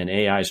 and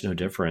AI is no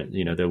different.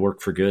 They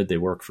work for good, they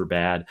work for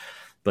bad,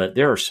 but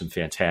there are some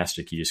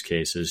fantastic use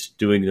cases.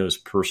 Doing those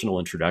personal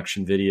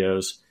introduction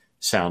videos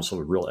sounds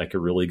like a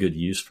really good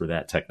use for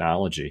that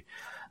technology.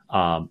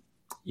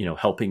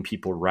 Helping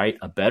people write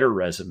a better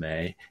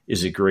resume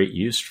is a great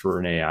use for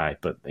an AI,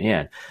 but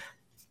man,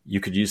 you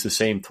could use the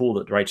same tool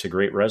that writes a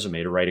great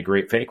resume to write a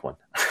great fake one.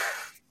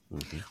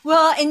 Mm-hmm.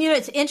 Well, and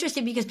it's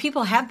interesting because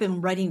people have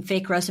been writing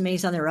fake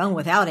resumes on their own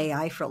without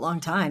AI for a long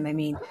time. I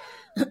mean,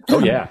 oh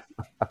yeah,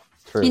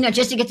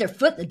 just to get their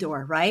foot in the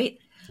door, right?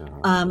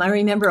 I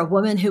remember a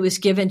woman who was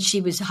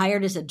she was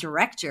hired as a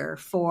director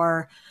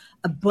for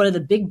one of the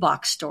big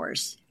box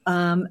stores,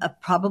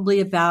 probably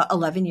about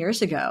 11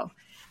 years ago,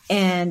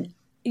 and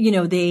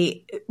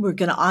they were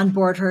going to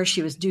onboard her.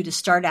 She was due to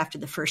start after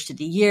the first of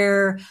the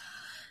year.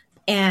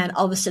 And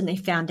all of a sudden they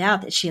found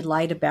out that she had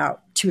lied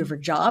about 2 of her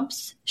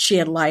jobs. She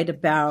had lied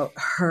about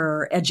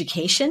her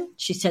education.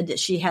 She said that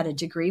she had a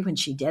degree when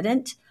she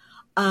didn't.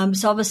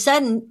 So all of a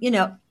sudden,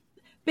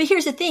 but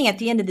here's the thing, at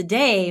the end of the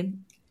day,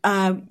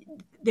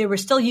 they were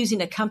still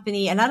using a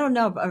company, and I don't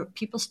know, are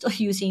people still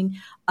using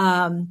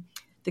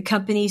the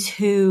companies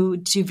who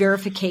do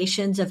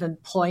verifications of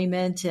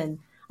employment? And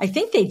I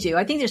think they do.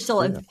 I think they're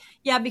still,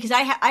 because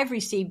I've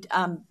received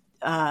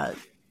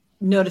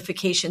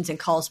notifications and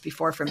calls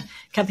before from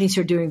companies who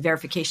are doing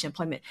verification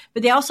employment,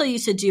 but they also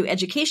used to do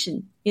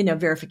education,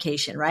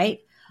 verification,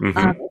 right?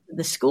 Mm-hmm.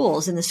 The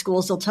schools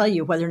will tell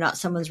you whether or not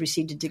someone's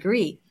received a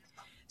degree.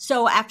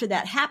 So after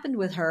that happened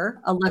with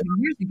her 11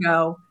 years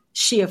ago,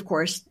 she, of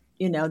course,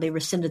 they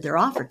rescinded their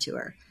offer to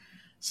her.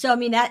 So, I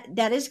mean,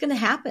 that is going to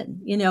happen,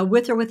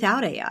 with or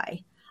without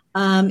AI.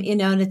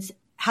 And it's,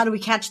 how do we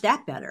catch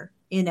that better?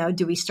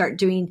 Do we start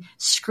doing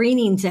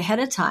screenings ahead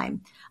of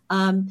time,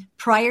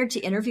 prior to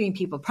interviewing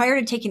people, prior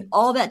to taking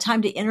all that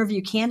time to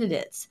interview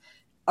candidates?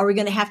 Are we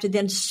going to have to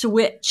then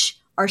switch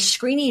our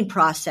screening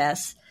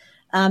process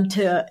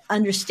to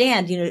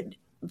understand,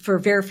 for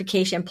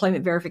verification,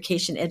 employment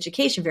verification,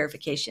 education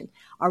verification?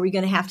 Are we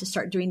going to have to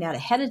start doing that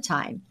ahead of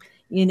time?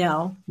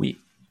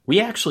 We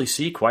actually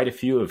see quite a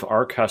few of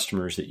our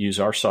customers that use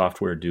our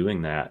software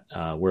doing that,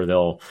 where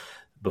they'll,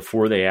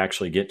 before they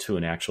actually get to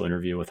an actual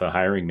interview with a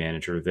hiring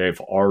manager, they've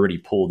already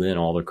pulled in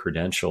all the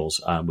credentials.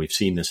 We've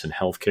seen this in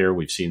healthcare.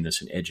 We've seen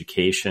this in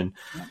education.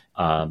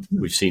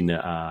 We've seen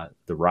the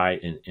rise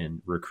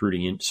in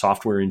recruiting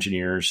software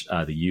engineers,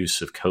 the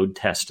use of code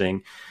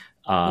testing.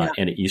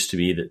 And it used to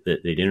be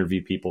that they'd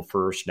interview people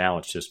first. Now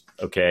it's just,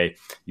 okay,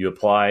 you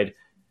applied,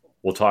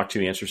 we'll talk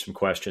to you, answer some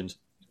questions,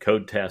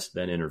 code test,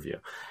 then interview.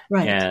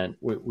 Right. And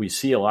we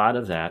see a lot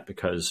of that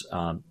because,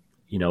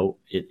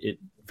 it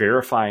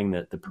verifying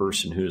that the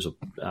person who's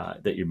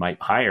that you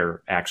might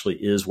hire actually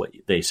is what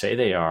they say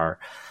they are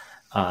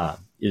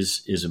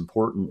is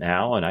important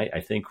now. And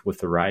I think with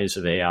the rise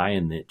of AI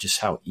and just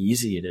how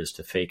easy it is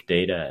to fake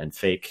data and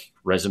fake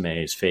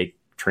resumes, fake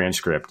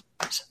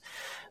transcripts,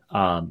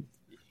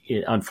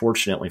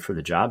 unfortunately for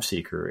the job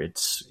seeker,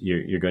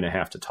 you're going to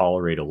have to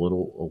tolerate a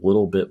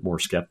little bit more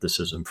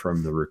skepticism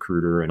from the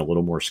recruiter and a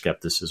little more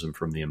skepticism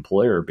from the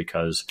employer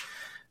because,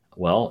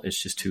 well,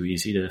 it's just too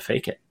easy to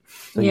fake it.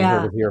 So you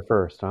heard it here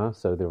first, huh?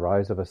 So the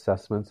rise of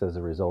assessments as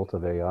a result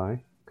of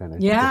AI, kind of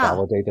to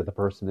validate that the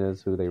person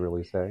is who they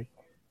really say.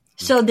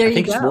 So there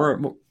you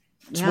go.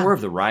 It's more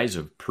of the rise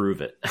of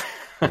prove it.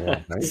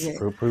 Right?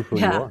 Prove who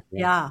you are.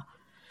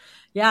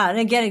 Yeah. And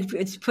again,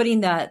 it's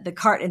putting the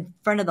cart in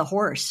front of the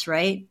horse,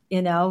 right?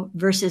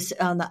 Versus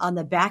on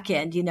the back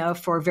end,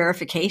 for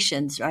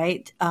verifications,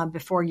 right?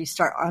 Before you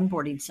start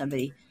onboarding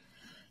somebody.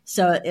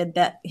 So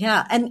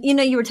And,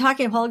 you were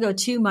talking a while ago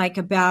too, Mike,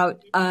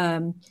 about,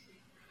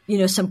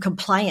 some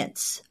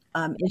compliance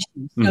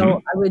issues.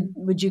 So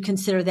would you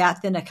consider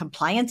that then a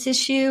compliance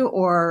issue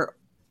or,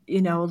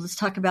 let's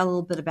talk about a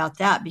little bit about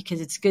that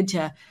because it's good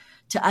to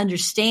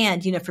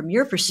understand, from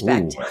your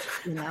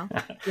perspective,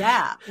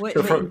 Yeah.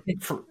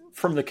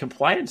 From the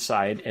compliance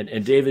side,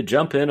 and David,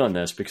 jump in on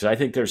this because I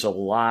think there's a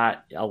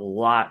lot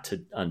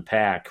to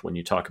unpack when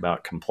you talk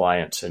about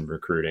compliance and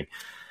recruiting.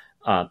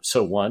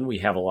 So one, we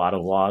have a lot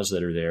of laws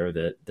that are there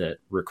that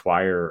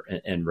require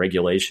and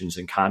regulations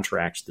and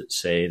contracts that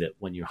say that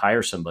when you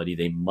hire somebody,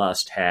 they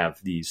must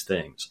have these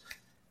things.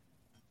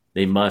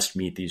 They must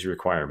meet these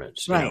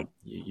requirements. Right.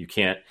 You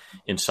can't,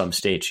 in some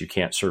states, you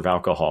can't serve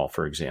alcohol,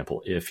 for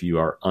example, if you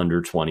are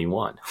under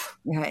 21.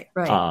 Right.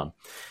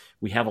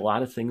 We have a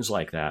lot of things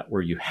like that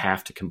where you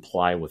have to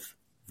comply with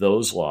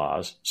those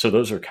laws. So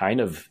those are kind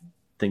of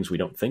things we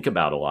don't think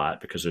about a lot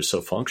because they're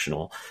so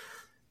functional,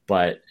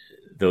 but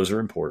those are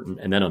important.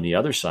 And then on the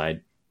other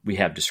side, we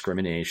have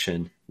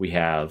discrimination. We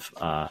have,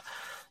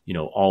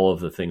 all of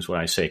the things.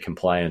 When I say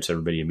compliance,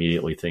 everybody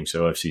immediately thinks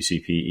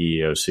OFCCP,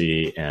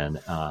 EEOC,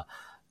 and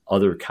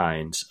other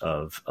kinds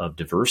of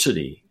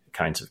diversity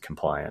kinds of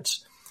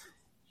compliance.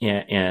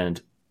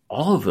 And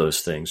all of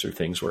those things are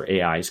things where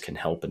AIs can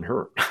help and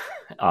hurt.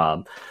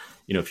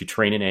 If you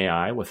train an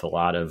AI with a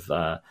lot of,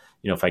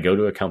 if I go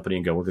to a company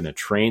and go, we're going to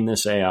train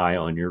this AI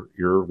on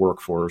your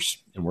workforce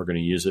and we're going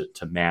to use it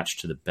to match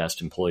to the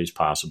best employees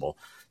possible.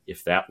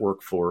 If that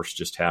workforce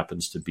just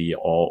happens to be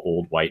all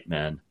old white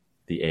men,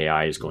 the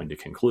AI is going to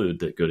conclude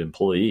that good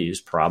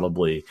employees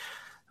probably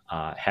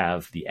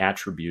have the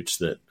attributes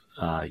that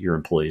your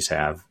employees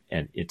have,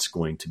 and it's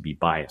going to be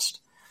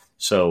biased.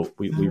 So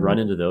we run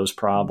into those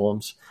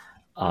problems.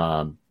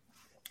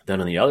 Then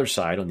on the other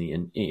side, on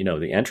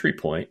the entry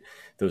point,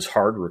 those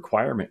hard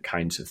requirement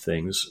kinds of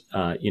things,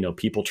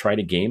 people try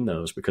to game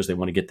those because they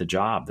want to get the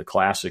job. The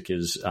classic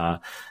is,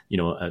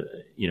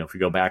 if we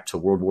go back to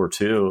World War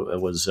II,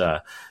 it was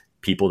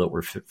people that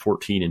were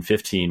 14 and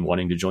 15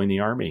 wanting to join the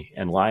Army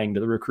and lying to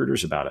the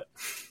recruiters about it.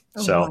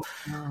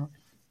 Wow.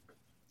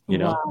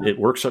 It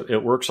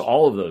works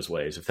all of those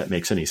ways, if that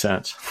makes any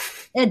sense.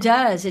 It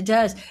does.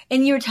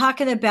 And you were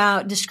talking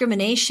about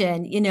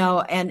discrimination,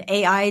 and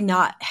AI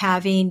not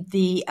having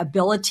the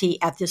ability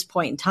at this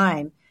point in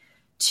time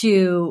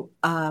to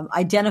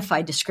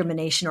identify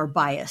discrimination or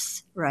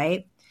bias,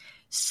 right?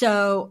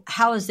 So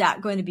how is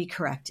that going to be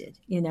corrected,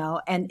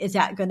 and is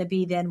that going to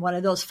be then one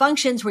of those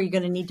functions where you're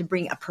going to need to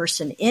bring a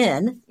person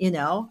in,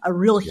 a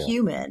real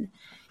human,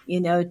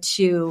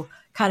 to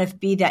kind of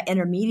be that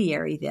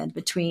intermediary then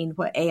between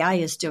what AI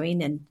is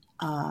doing and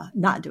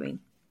not doing.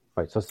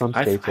 Right. So some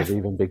states have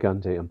even begun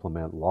to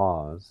implement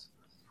laws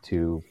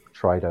to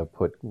try to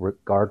put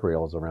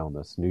guardrails around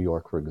this. New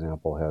York, for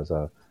example, has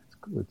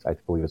I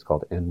believe it's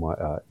called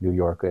New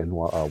York NY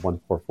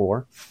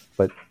 144.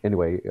 But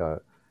anyway,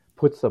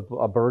 puts a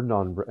burden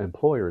on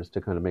employers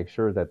to kind of make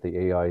sure that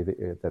the AI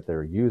that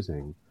they're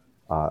using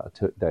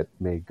that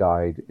may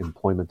guide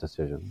employment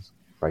decisions,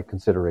 right?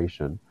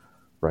 Consideration,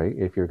 right?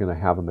 If you're going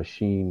to have a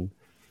machine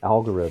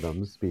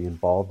algorithms be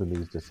involved in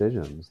these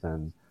decisions,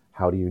 then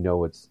how do you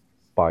know it's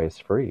bias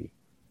free,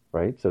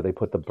 right? So they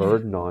put the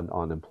burden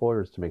on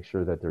employers to make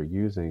sure that they're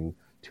using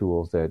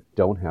tools that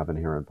don't have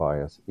inherent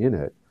bias in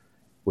it,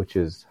 which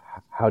is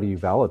how do you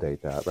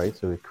validate that, right?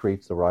 So it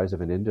creates the rise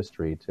of an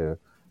industry to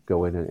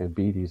go in and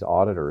be these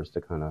auditors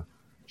to kind of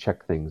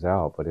check things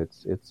out. But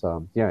it's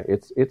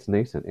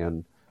nascent.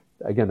 And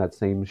again, that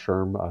same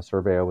SHRM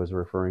survey I was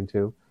referring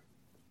to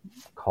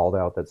called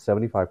out that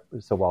 75.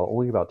 So while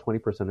only about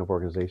 20% of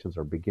organizations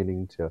are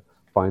beginning to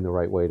find the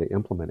right way to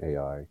implement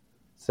AI,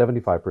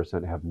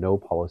 75% have no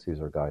policies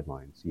or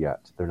guidelines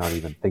yet. They're not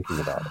even thinking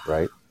about it,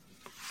 right?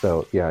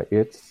 So yeah,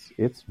 it's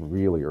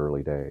really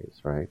early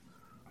days, right?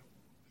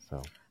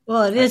 So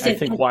well, it is. I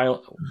think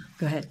Go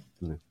ahead.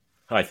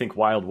 I think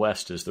Wild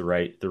West is the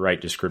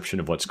right description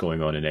of what's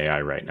going on in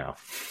AI right now.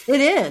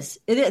 It is.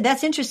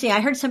 That's interesting.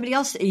 I heard somebody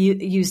else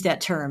use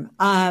that term.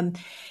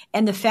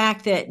 And the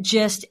fact that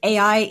just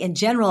AI in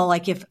general,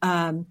 like if,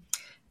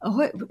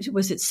 what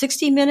was it,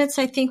 60 Minutes,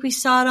 I think we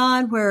saw it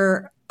on,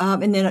 where,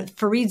 and then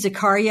Fareed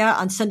Zakaria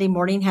on Sunday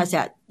morning has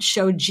that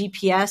show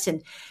GPS,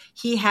 and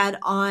he had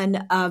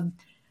on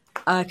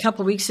a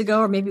couple of weeks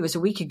ago, or maybe it was a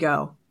week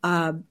ago,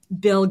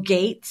 Bill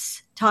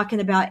Gates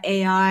talking about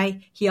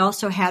AI. He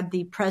also had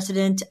the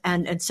president,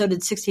 and so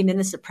did 60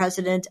 Minutes, the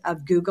president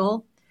of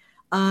Google,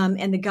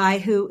 and the guy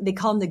who they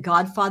call him the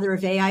godfather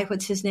of AI.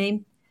 What's his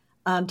name?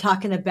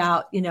 Talking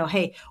about,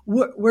 hey,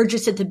 we're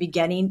just at the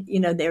beginning.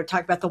 They were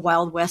talking about the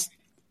Wild West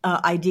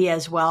idea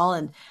as well,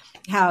 and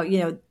how,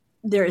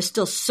 there is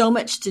still so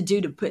much to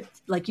do to put,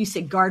 like you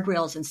said,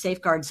 guardrails and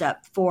safeguards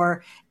up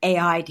for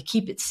AI to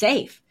keep it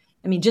safe.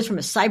 I mean, just from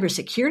a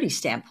cybersecurity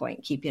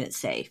standpoint, keeping it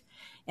safe.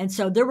 And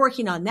so they're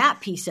working on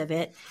that piece of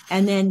it.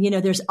 And then,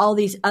 there's all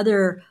these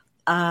other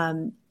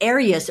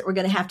areas that we're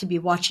going to have to be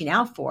watching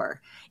out for.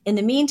 In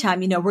the meantime,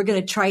 we're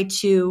going to try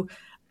to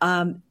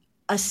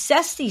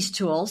assess these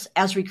tools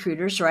as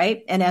recruiters,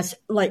 right? And as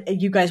like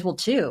you guys will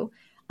too.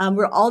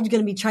 We're all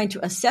going to be trying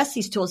to assess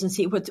these tools and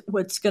see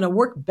what's going to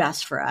work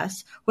best for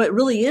us, what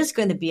really is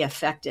going to be an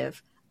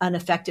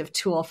effective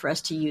tool for us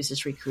to use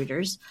as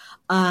recruiters,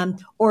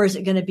 or is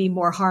it going to be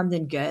more harm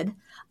than good?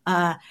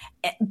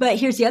 But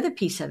here's the other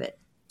piece of it.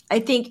 I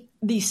think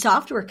these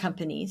software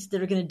companies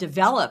that are going to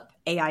develop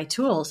AI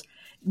tools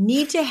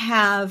need to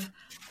have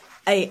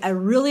a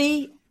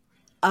really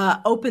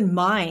open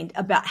mind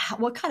about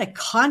what kind of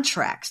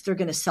contracts they're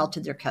going to sell to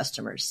their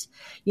customers.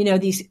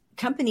 These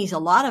companies, a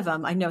lot of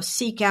them I know,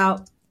 seek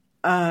out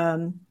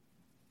Hire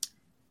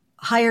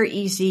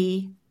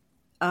Easy,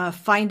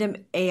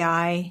 Find'em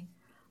AI.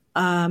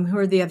 Who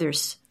are the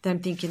others that I'm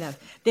thinking of?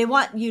 They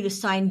want you to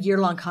sign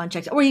year-long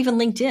contracts, or even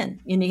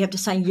LinkedIn. You have to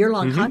sign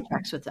year-long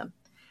contracts with them.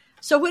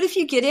 So what if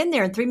you get in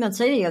there and 3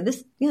 months later,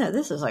 this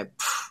is like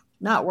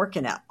not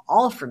working at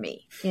all for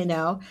me.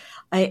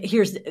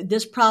 Here's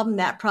this problem,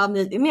 that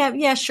problem.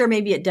 Yeah, sure,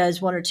 maybe it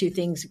does one or two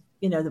things,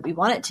 that we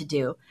want it to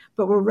do,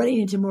 but we're running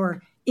into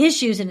more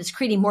issues and it's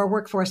creating more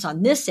work for us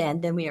on this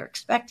end than we are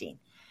expecting.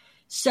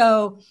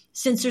 So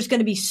since we're going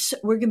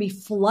to be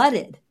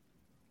flooded,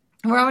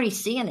 we're already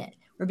seeing it.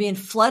 We're being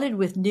flooded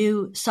with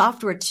new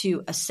software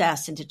to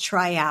assess and to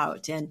try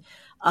out and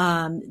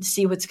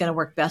see what's going to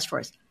work best for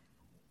us.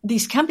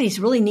 These companies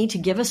really need to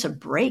give us a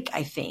break,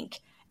 I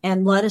think,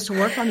 and let us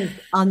work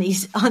on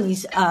these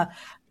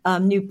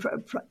new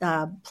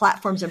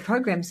platforms and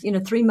programs,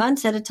 3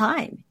 months at a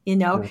time.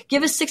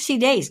 Give us 60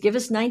 days, give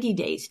us 90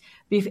 days,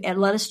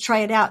 and let us try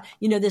it out.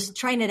 This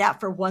trying it out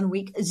for 1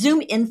 week.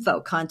 Zoom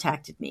Info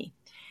contacted me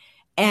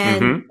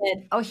and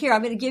said, "Oh, here,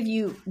 I'm going to give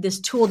you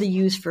this tool to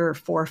use for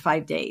 4 or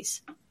 5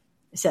 days."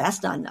 I said,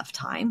 "That's not enough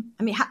time."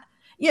 I mean,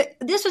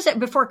 this was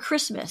before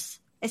Christmas.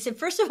 I said,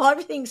 first of all,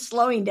 everything's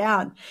slowing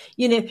down.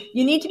 You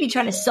need to be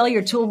trying to sell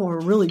your tool when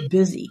we're really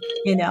busy,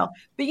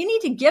 but you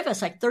need to give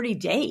us like 30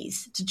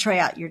 days to try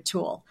out your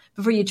tool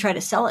before you try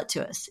to sell it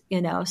to us,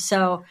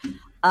 So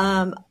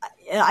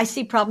I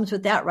see problems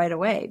with that right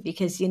away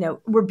because,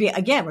 we're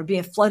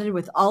being flooded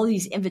with all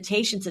these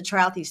invitations to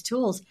try out these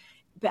tools.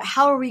 But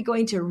how are we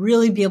going to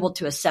really be able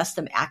to assess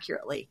them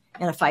accurately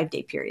in a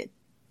 5-day period?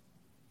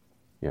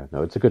 Yeah,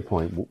 no, it's a good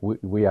point.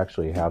 We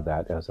actually have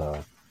that as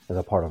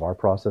a part of our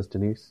process,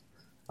 Denise.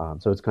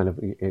 So it's kind of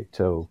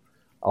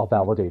I'll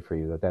validate for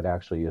you that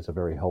actually is a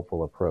very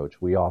helpful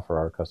approach. We offer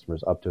our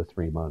customers up to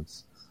 3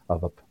 months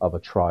of a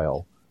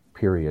trial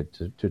period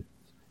to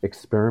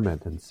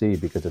experiment and see,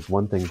 because it's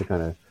one thing to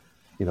kind of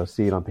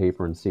see it on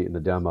paper and see it in the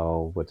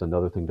demo. It's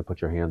another thing to put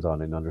your hands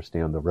on it and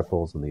understand the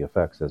ripples and the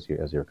effects as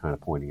you're kind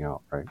of pointing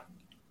out, right?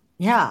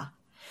 Yeah.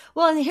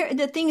 Well, and here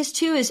the thing is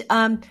too is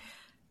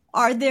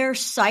are there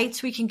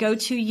sites we can go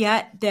to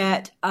yet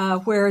that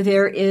where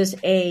there is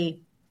a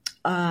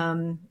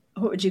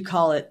what would you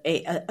call it?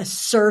 A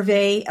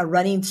survey, a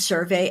running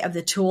survey of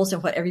the tools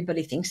and what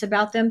everybody thinks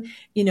about them,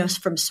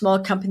 from small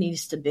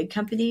companies to big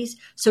companies.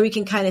 So we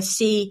can kind of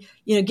see,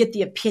 get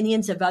the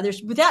opinions of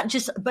others without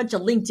just a bunch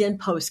of LinkedIn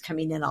posts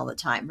coming in all the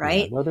time,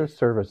 right? Yeah, well, there's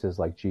services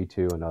like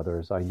G2 and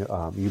others. I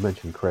know you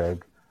mentioned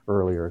Craig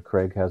earlier.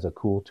 Craig has a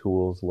cool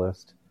tools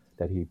list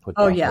that he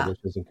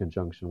publishes in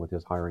conjunction with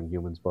his Hiring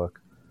Humans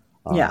book.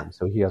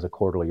 So he has a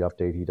quarterly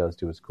update he does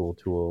to his cool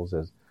tools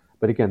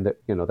but again,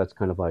 that's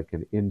kind of like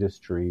an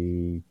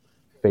industry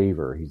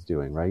favor he's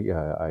doing, right?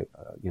 In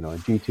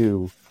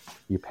G2,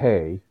 you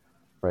pay,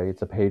 right?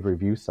 It's a paid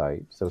review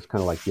site, so it's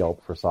kind of like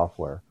Yelp for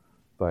software.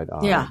 But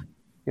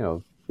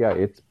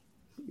it's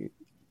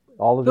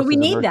all of this. But we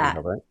need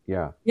that, right?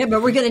 Yeah. Yeah,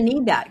 but we're going to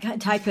need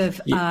that type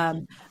of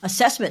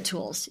assessment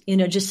tools,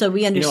 just so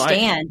we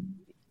understand.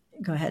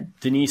 Go ahead,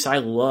 Denise. I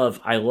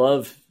love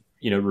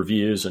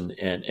reviews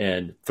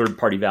and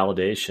third-party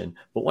validation.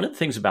 But one of the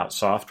things about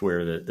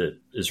software that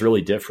is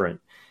really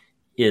different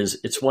is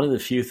it's one of the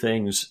few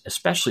things,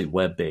 especially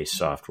web-based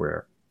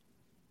software,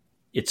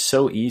 it's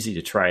so easy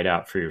to try it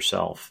out for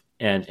yourself.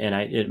 And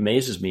it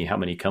amazes me how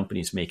many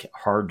companies make it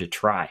hard to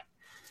try.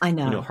 I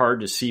know. Hard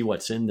to see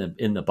what's in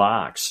the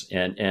box.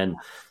 And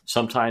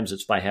sometimes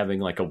it's by having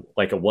like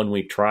a 1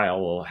 week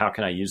trial. Well, how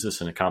can I use this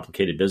in a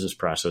complicated business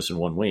process in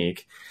 1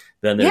 week?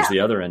 Then there's the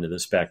other end of the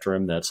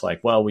spectrum that's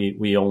like, well,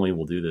 we only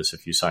will do this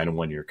if you sign a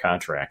 1-year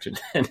contract.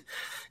 And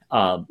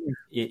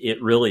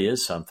it really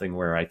is something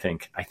where I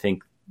think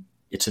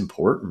it's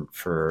important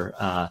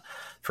for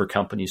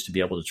companies to be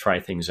able to try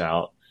things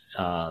out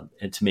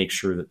and to make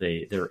sure that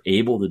they're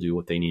able to do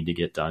what they need to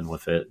get done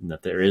with it and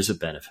that there is a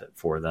benefit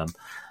for them.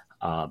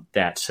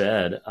 That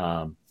said,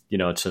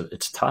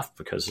 it's tough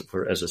because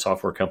as a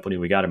software company,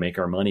 we got to make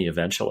our money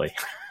eventually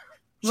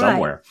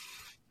somewhere. Right.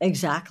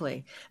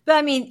 Exactly. But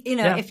I mean,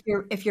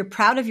 if you're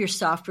proud of your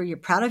software, you're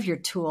proud of your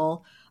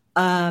tool,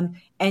 and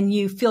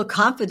you feel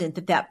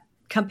confident that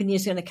company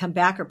is going to come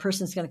back or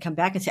person is going to come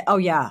back and say, oh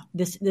yeah,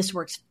 this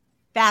works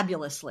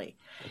fabulously.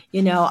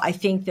 I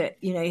think that,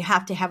 you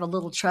have to have a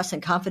little trust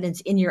and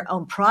confidence in your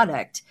own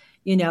product,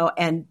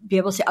 and be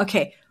able to say,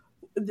 okay,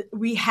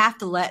 we have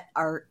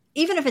to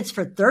even if it's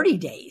for 30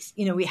 days,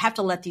 we have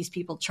to let these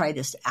people try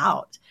this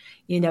out,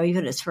 even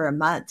if it's for a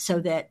month, so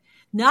that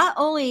not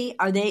only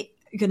are they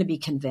going to be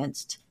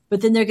convinced,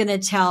 but then they're going to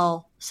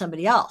tell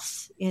somebody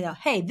else,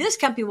 hey, this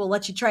company will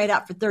let you try it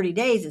out for 30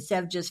 days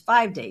instead of just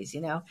 5 days,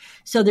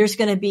 So there's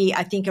going to be,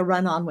 I think, a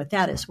run on with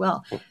that as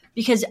well.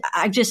 Because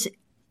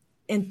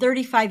in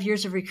 35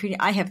 years of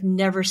recruiting, I have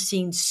never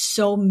seen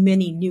so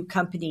many new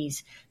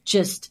companies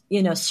just,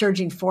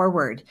 surging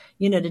forward,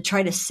 to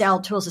try to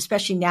sell tools,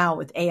 especially now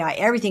with AI.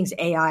 Everything's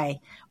AI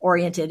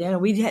oriented.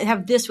 And we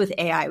have this with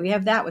AI. We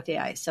have that with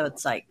AI. So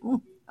it's like,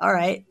 all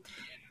right.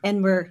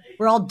 And we're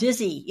all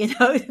dizzy,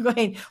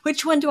 going,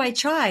 which one do I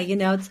try?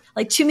 It's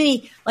like too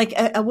many, like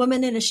a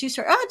woman in a shoe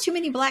store. Too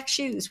many black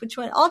shoes. Which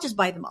one? I'll just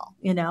buy them all,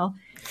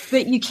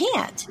 but you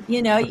can't,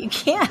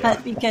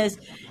 because,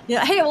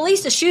 hey, well, at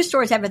least the shoe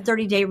stores have a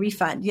 30-day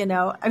refund,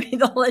 they'll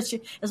let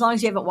you, as long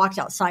as you haven't walked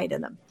outside in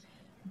them.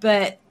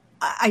 But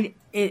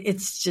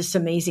it's just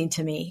amazing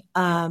to me.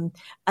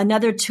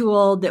 Another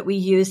tool that we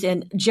use,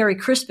 and Jerry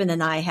Crispin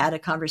and I had a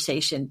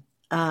conversation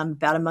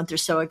about a month or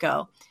so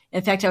ago.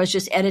 In fact, I was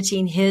just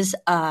editing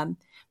my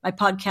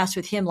podcast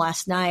with him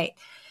last night,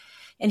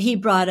 and he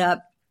brought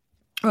up,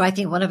 or I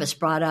think one of us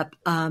brought up,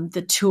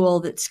 the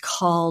tool that's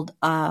called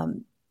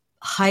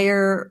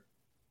Hire.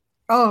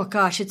 Oh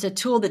gosh, it's a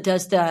tool that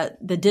does the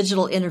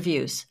digital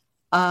interviews.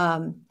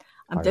 I'm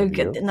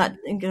good, not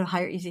going to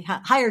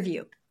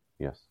HireVue.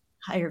 Yes,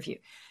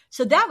 HireVue.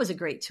 So that was a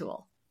great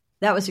tool.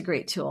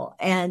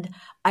 And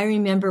I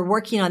remember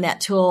working on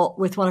that tool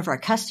with one of our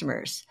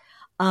customers.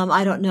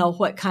 I don't know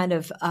what kind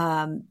of,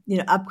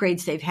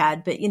 upgrades they've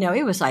had, but,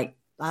 it was like,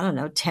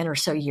 10 or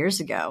so years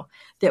ago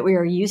that we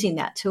were using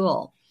that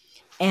tool.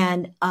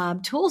 And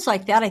tools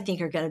like that, I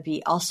think, are going to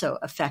be also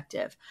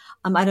effective.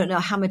 I don't know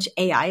how much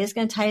AI is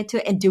going to tie into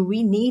it. And do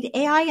we need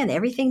AI in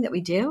everything that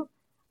we do?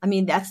 I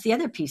mean, that's the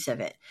other piece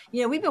of it.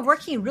 We've been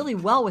working really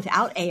well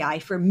without AI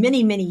for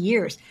many, many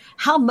years.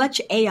 How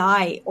much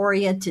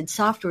AI-oriented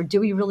software do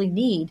we really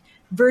need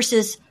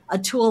versus a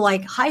tool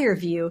like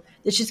HireVue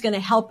that's just going to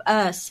help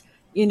us?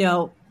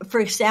 For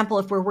example,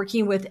 if we're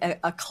working with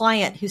a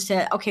client who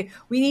said, okay,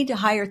 we need to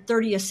hire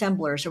 30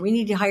 assemblers, or we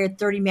need to hire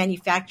 30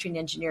 manufacturing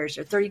engineers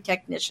or 30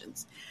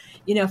 technicians.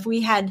 If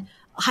we had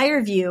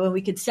HireVue and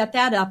we could set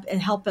that up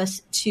and help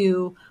us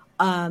to,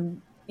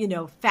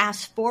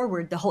 fast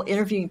forward the whole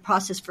interviewing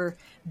process for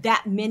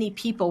that many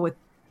people with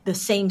the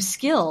same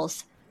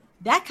skills,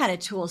 that kind of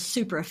tool is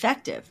super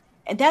effective.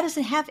 And that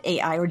doesn't have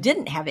AI, or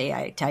didn't have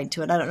AI tied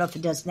to it. I don't know if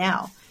it does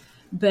now.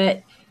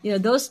 But,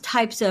 those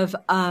types of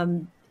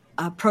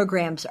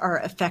programs are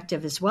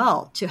effective as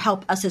well to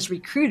help us as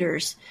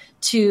recruiters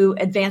to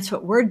advance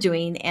what we're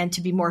doing and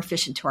to be more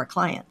efficient to our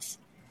clients.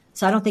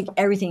 So I don't think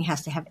everything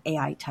has to have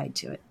AI tied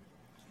to it.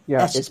 Yeah,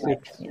 that's just my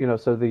opinion.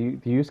 So the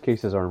use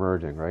cases are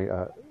emerging, right?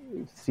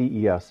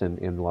 CES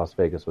in Las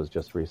Vegas was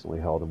just recently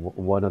held, and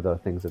one of the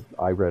things that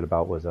I read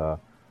about was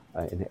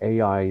an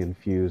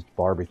AI-infused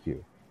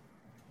barbecue,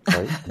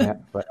 right?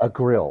 A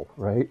grill,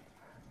 right?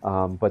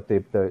 But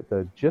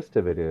the gist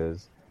of it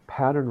is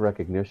pattern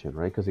recognition,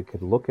 right? Because it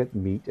could look at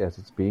meat as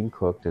it's being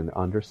cooked and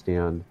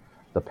understand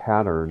the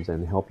patterns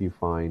and help you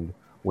find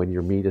when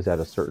your meat is at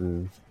a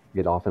certain,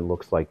 it often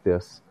looks like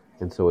this.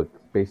 And so it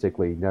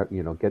basically,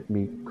 get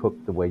meat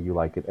cooked the way you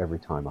like it every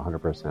time,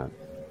 100%,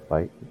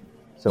 right?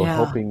 So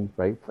helping,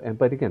 right?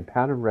 But again,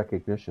 pattern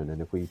recognition.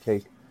 And if we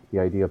take the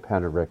idea of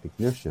pattern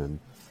recognition,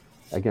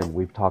 again,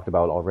 we've talked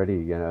about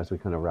already, as we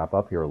kind of wrap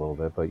up here a little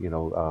bit, but,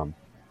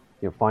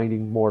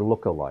 finding more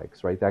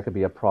lookalikes, right? That could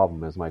be a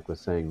problem, as Mike was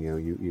saying.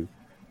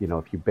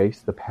 If you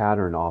base the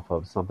pattern off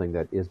of something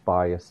that is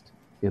biased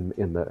in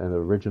the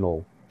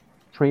original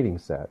training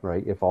set,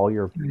 right? If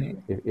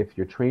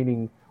you're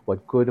training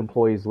what good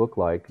employees look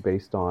like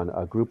based on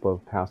a group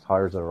of past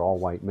hires that are all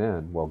white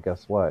men, well,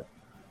 guess what?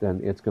 Then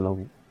it's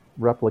going to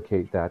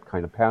replicate that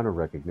kind of pattern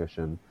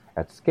recognition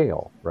at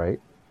scale, right?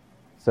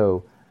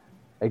 So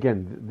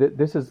again,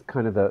 this is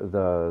kind of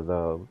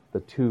the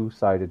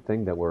two-sided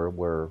thing that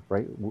we're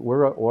right.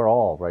 We're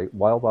all right.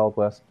 Wild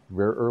West,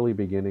 very early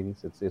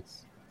beginnings.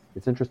 It's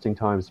interesting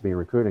times to be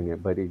recruiting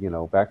it, but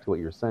back to what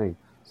you're saying,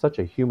 such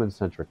a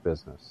human-centric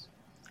business.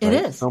 Right?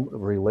 It is. Some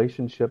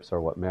relationships are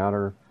what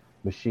matter.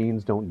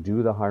 Machines don't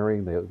do the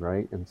hiring,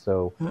 right? And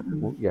so,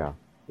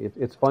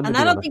 it's fun to be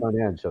on the front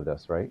edge of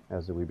this, right?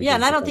 As we begin. Yeah,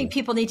 and I don't think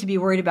people need to be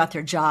worried about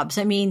their jobs.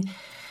 I mean,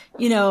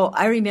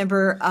 I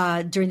remember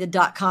during the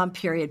dot-com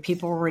period,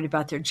 people were worried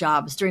about their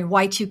jobs. During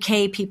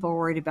Y2K, people were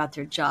worried about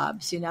their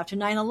jobs. After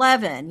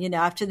 9/11,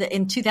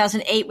 in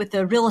 2008 with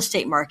the real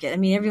estate market. I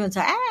mean, everyone's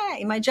like,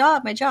 my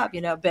job.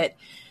 But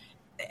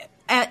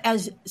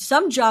as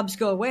some jobs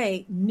go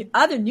away,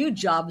 other new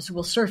jobs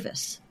will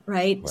surface,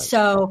 right?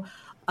 So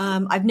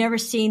I've never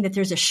seen that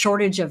there's a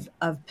shortage of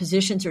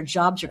positions or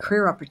jobs or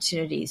career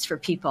opportunities for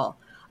people.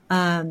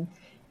 I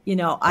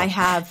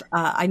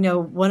know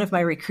one of my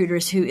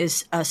recruiters who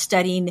is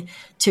studying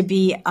to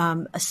be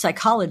a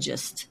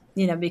psychologist,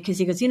 because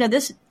he goes,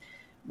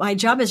 my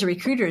job as a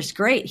recruiter is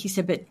great. He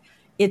said, but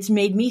it's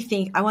made me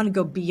think I want to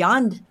go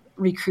beyond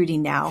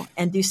recruiting now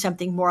and do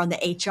something more on the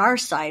HR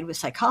side with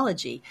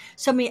psychology.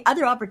 So many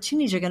other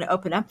opportunities are going to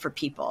open up for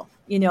people,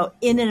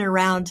 in and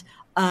around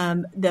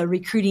the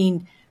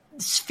recruiting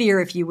sphere,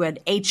 if you would,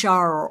 HR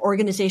or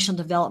organizational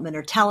development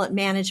or talent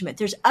management.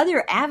 There's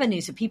other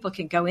avenues that people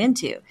can go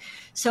into.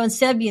 So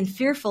instead of being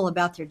fearful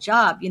about their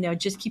job,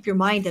 just keep your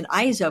mind and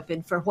eyes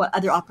open for what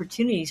other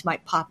opportunities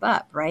might pop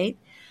up, right?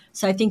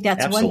 So I think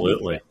that's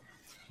absolutely.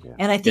 One thing.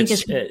 And I think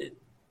the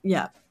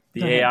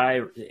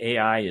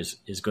AI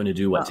is going to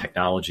do what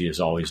technology has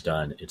always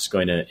done. It's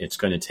going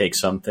to take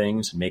some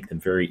things and make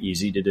them very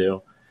easy to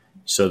do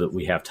so that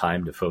we have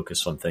time to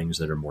focus on things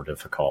that are more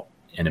difficult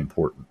and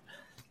important.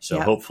 So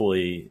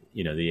hopefully,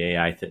 the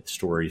AI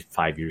story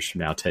 5 years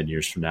from now, 10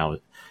 years from now,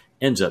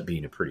 ends up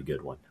being a pretty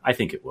good one. I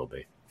think it will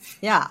be.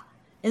 Yeah.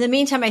 In the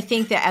meantime, I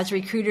think that as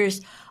recruiters,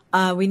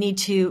 we need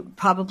to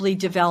probably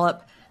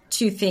develop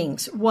two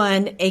things.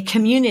 One, a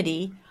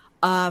community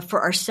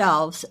for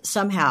ourselves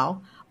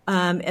somehow,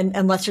 and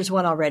unless there's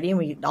one already, and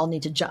we all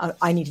need to.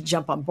 I need to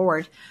jump on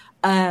board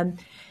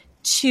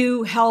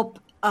to help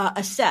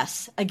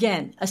assess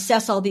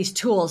all these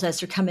tools as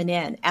they're coming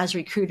in as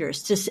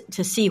recruiters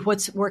to see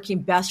what's working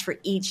best for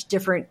each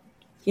different,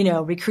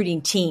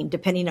 recruiting team,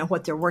 depending on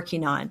what they're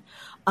working on,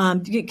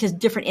 because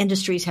different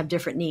industries have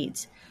different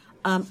needs.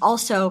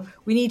 Also,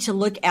 we need to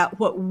look at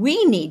what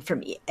we need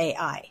from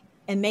AI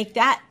and make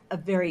that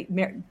very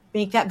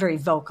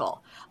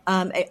vocal.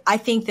 I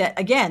think that,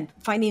 again,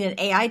 finding an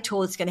AI tool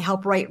that's going to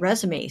help write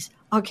resumes.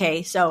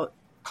 Okay, so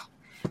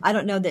I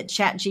don't know that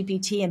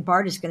ChatGPT and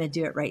BART is going to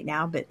do it right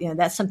now, but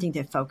that's something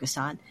to focus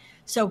on.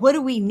 So what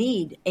do we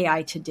need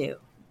AI to do?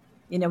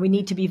 We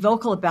need to be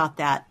vocal about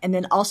that. And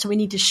then also we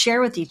need to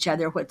share with each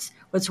other what's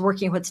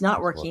working, what's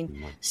not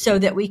working, so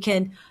that we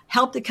can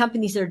help the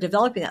companies that are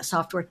developing that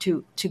software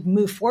to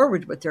move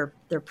forward with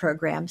their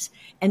programs.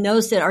 And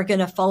those that are going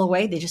to fall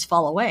away, they just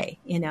fall away,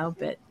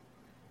 but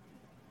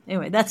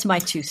anyway, that's my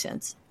 2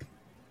 cents.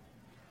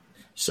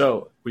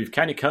 So we've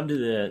kind of come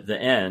to the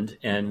end,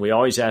 and we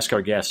always ask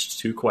our guests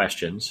 2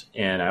 questions.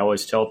 And I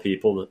always tell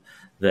people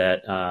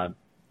that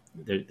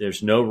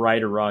there's no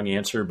right or wrong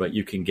answer, but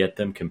you can get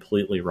them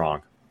completely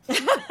wrong.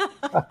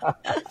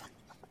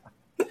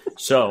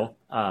 So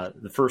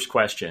the first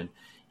question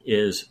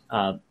is,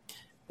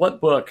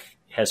 what book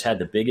has had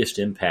the biggest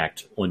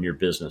impact on your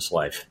business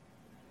life?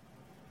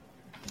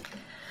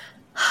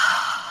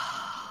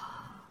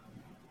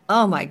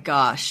 Oh my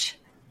gosh,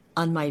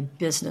 on my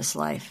business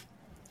life.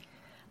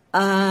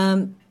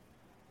 Oh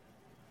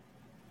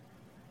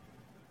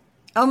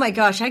my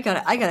gosh, I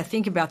gotta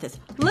think about this.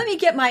 Let me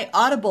get my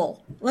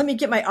Audible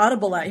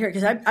out here,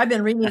 because I've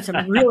been reading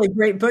some really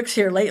great books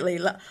here lately.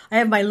 I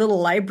have my little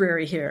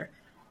library here.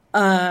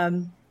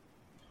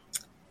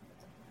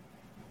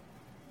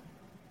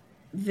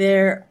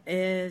 There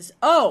is,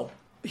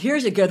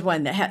 here's a good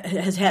one that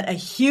has had a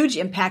huge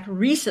impact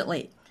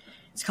recently.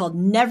 It's called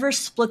Never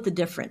Split the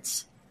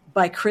Difference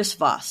by Chris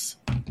Voss.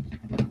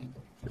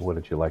 What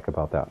did you like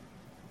about that?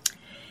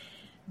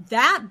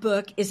 That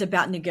book is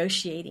about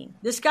negotiating.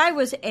 This guy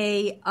was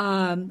a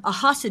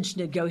hostage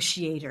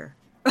negotiator.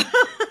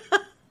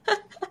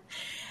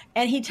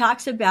 And he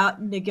talks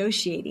about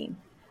negotiating.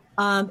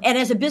 And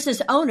as a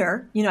business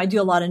owner, I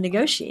do a lot of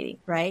negotiating,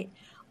 right?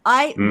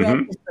 I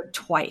read this book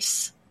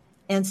twice.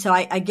 And so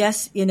I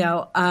guess,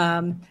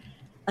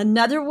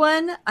 another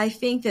one I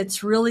think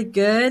that's really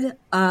good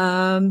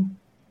that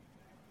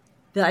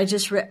I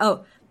just read.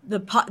 Oh, The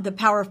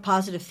Power of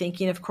Positive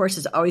Thinking, of course,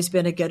 has always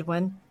been a good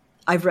one.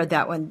 I've read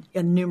that one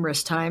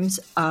numerous times.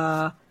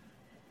 And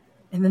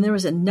then there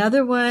was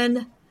another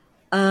one.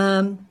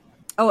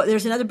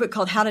 There's another book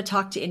called How to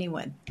Talk to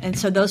Anyone. And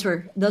so those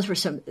were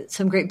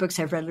some great books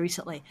I've read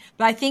recently.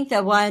 But I think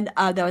the one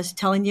that I was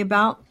telling you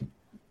about,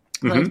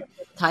 what I think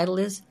the title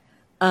is,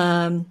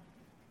 but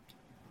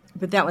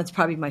that one's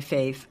probably my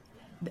fave.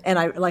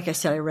 And like I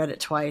said, I read it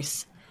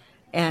twice.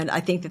 And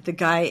I think that the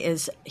guy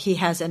he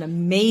has an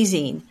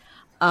amazing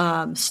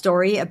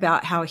story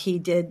about how he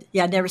did,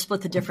 Never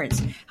Split the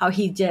Difference, how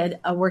he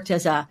worked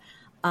as a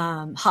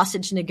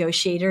hostage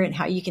negotiator and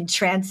how you can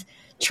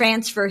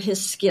transfer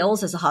his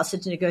skills as a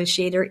hostage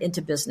negotiator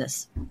into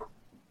business.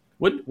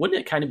 Wouldn't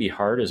it kind of be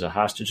hard as a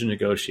hostage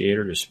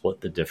negotiator to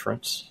split the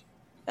difference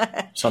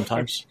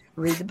sometimes?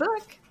 Read the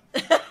book.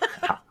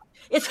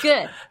 It's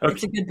good. Okay.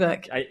 It's a good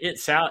book.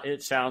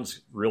 It sounds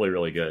really,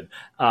 really good.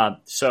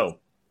 So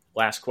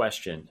last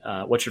question.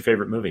 What's your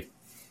favorite movie?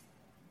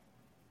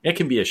 It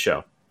can be a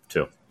show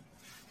too.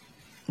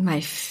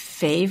 My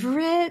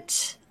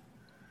favorite?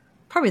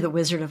 Probably The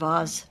Wizard of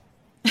Oz.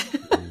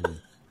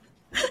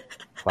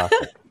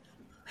 Classic.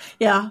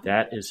 Yeah.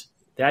 That is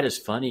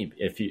funny.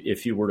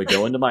 If you were to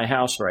go into my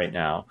house right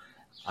now,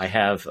 I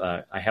have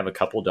a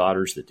couple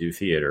daughters that do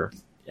theater,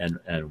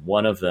 and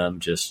one of them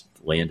just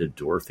landed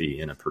Dorothy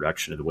in a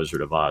production of The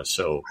Wizard of Oz.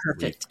 So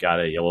We've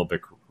got a yellow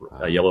brick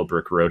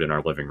road in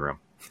our living room.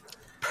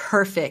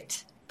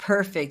 Perfect.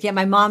 Yeah,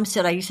 my mom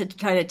said I used to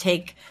try to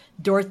take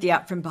Dorothy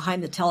out from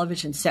behind the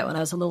television set when I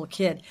was a little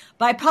kid.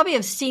 But I probably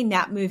have seen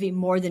that movie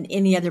more than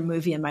any other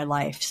movie in my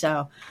life.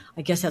 So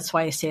I guess that's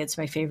why I say it's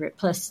my favorite.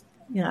 Plus,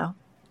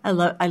 I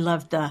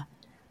love the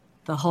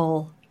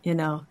whole,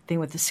 thing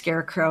with the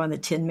Scarecrow and the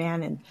Tin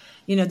Man and,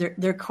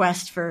 their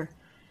quest for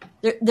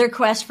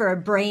a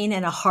brain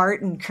and a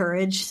heart and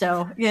courage.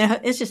 So,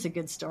 it's just a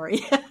good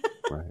story.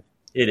 Right.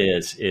 It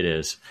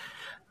is.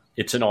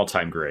 It's an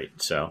all-time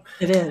great. So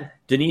it is.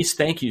 Denise,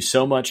 thank you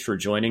so much for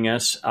joining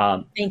us.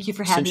 Thank you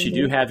for having me. Since you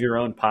do have your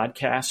own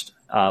podcast,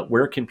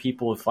 where can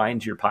people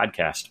find your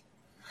podcast?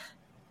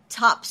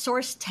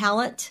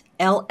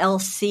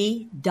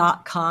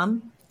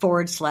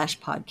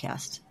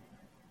 TopSourceTalentLLC.com/podcast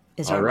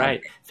is all our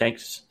right.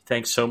 Thanks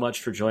so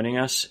much for joining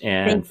us.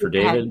 And for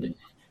David.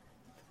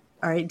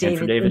 All right, David. And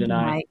for David and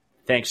I,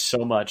 thanks so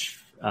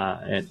much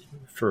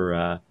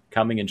for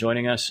coming and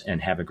joining us,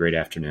 and have a great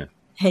afternoon.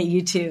 Hey,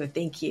 you too.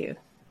 Thank you.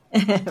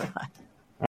 Bye.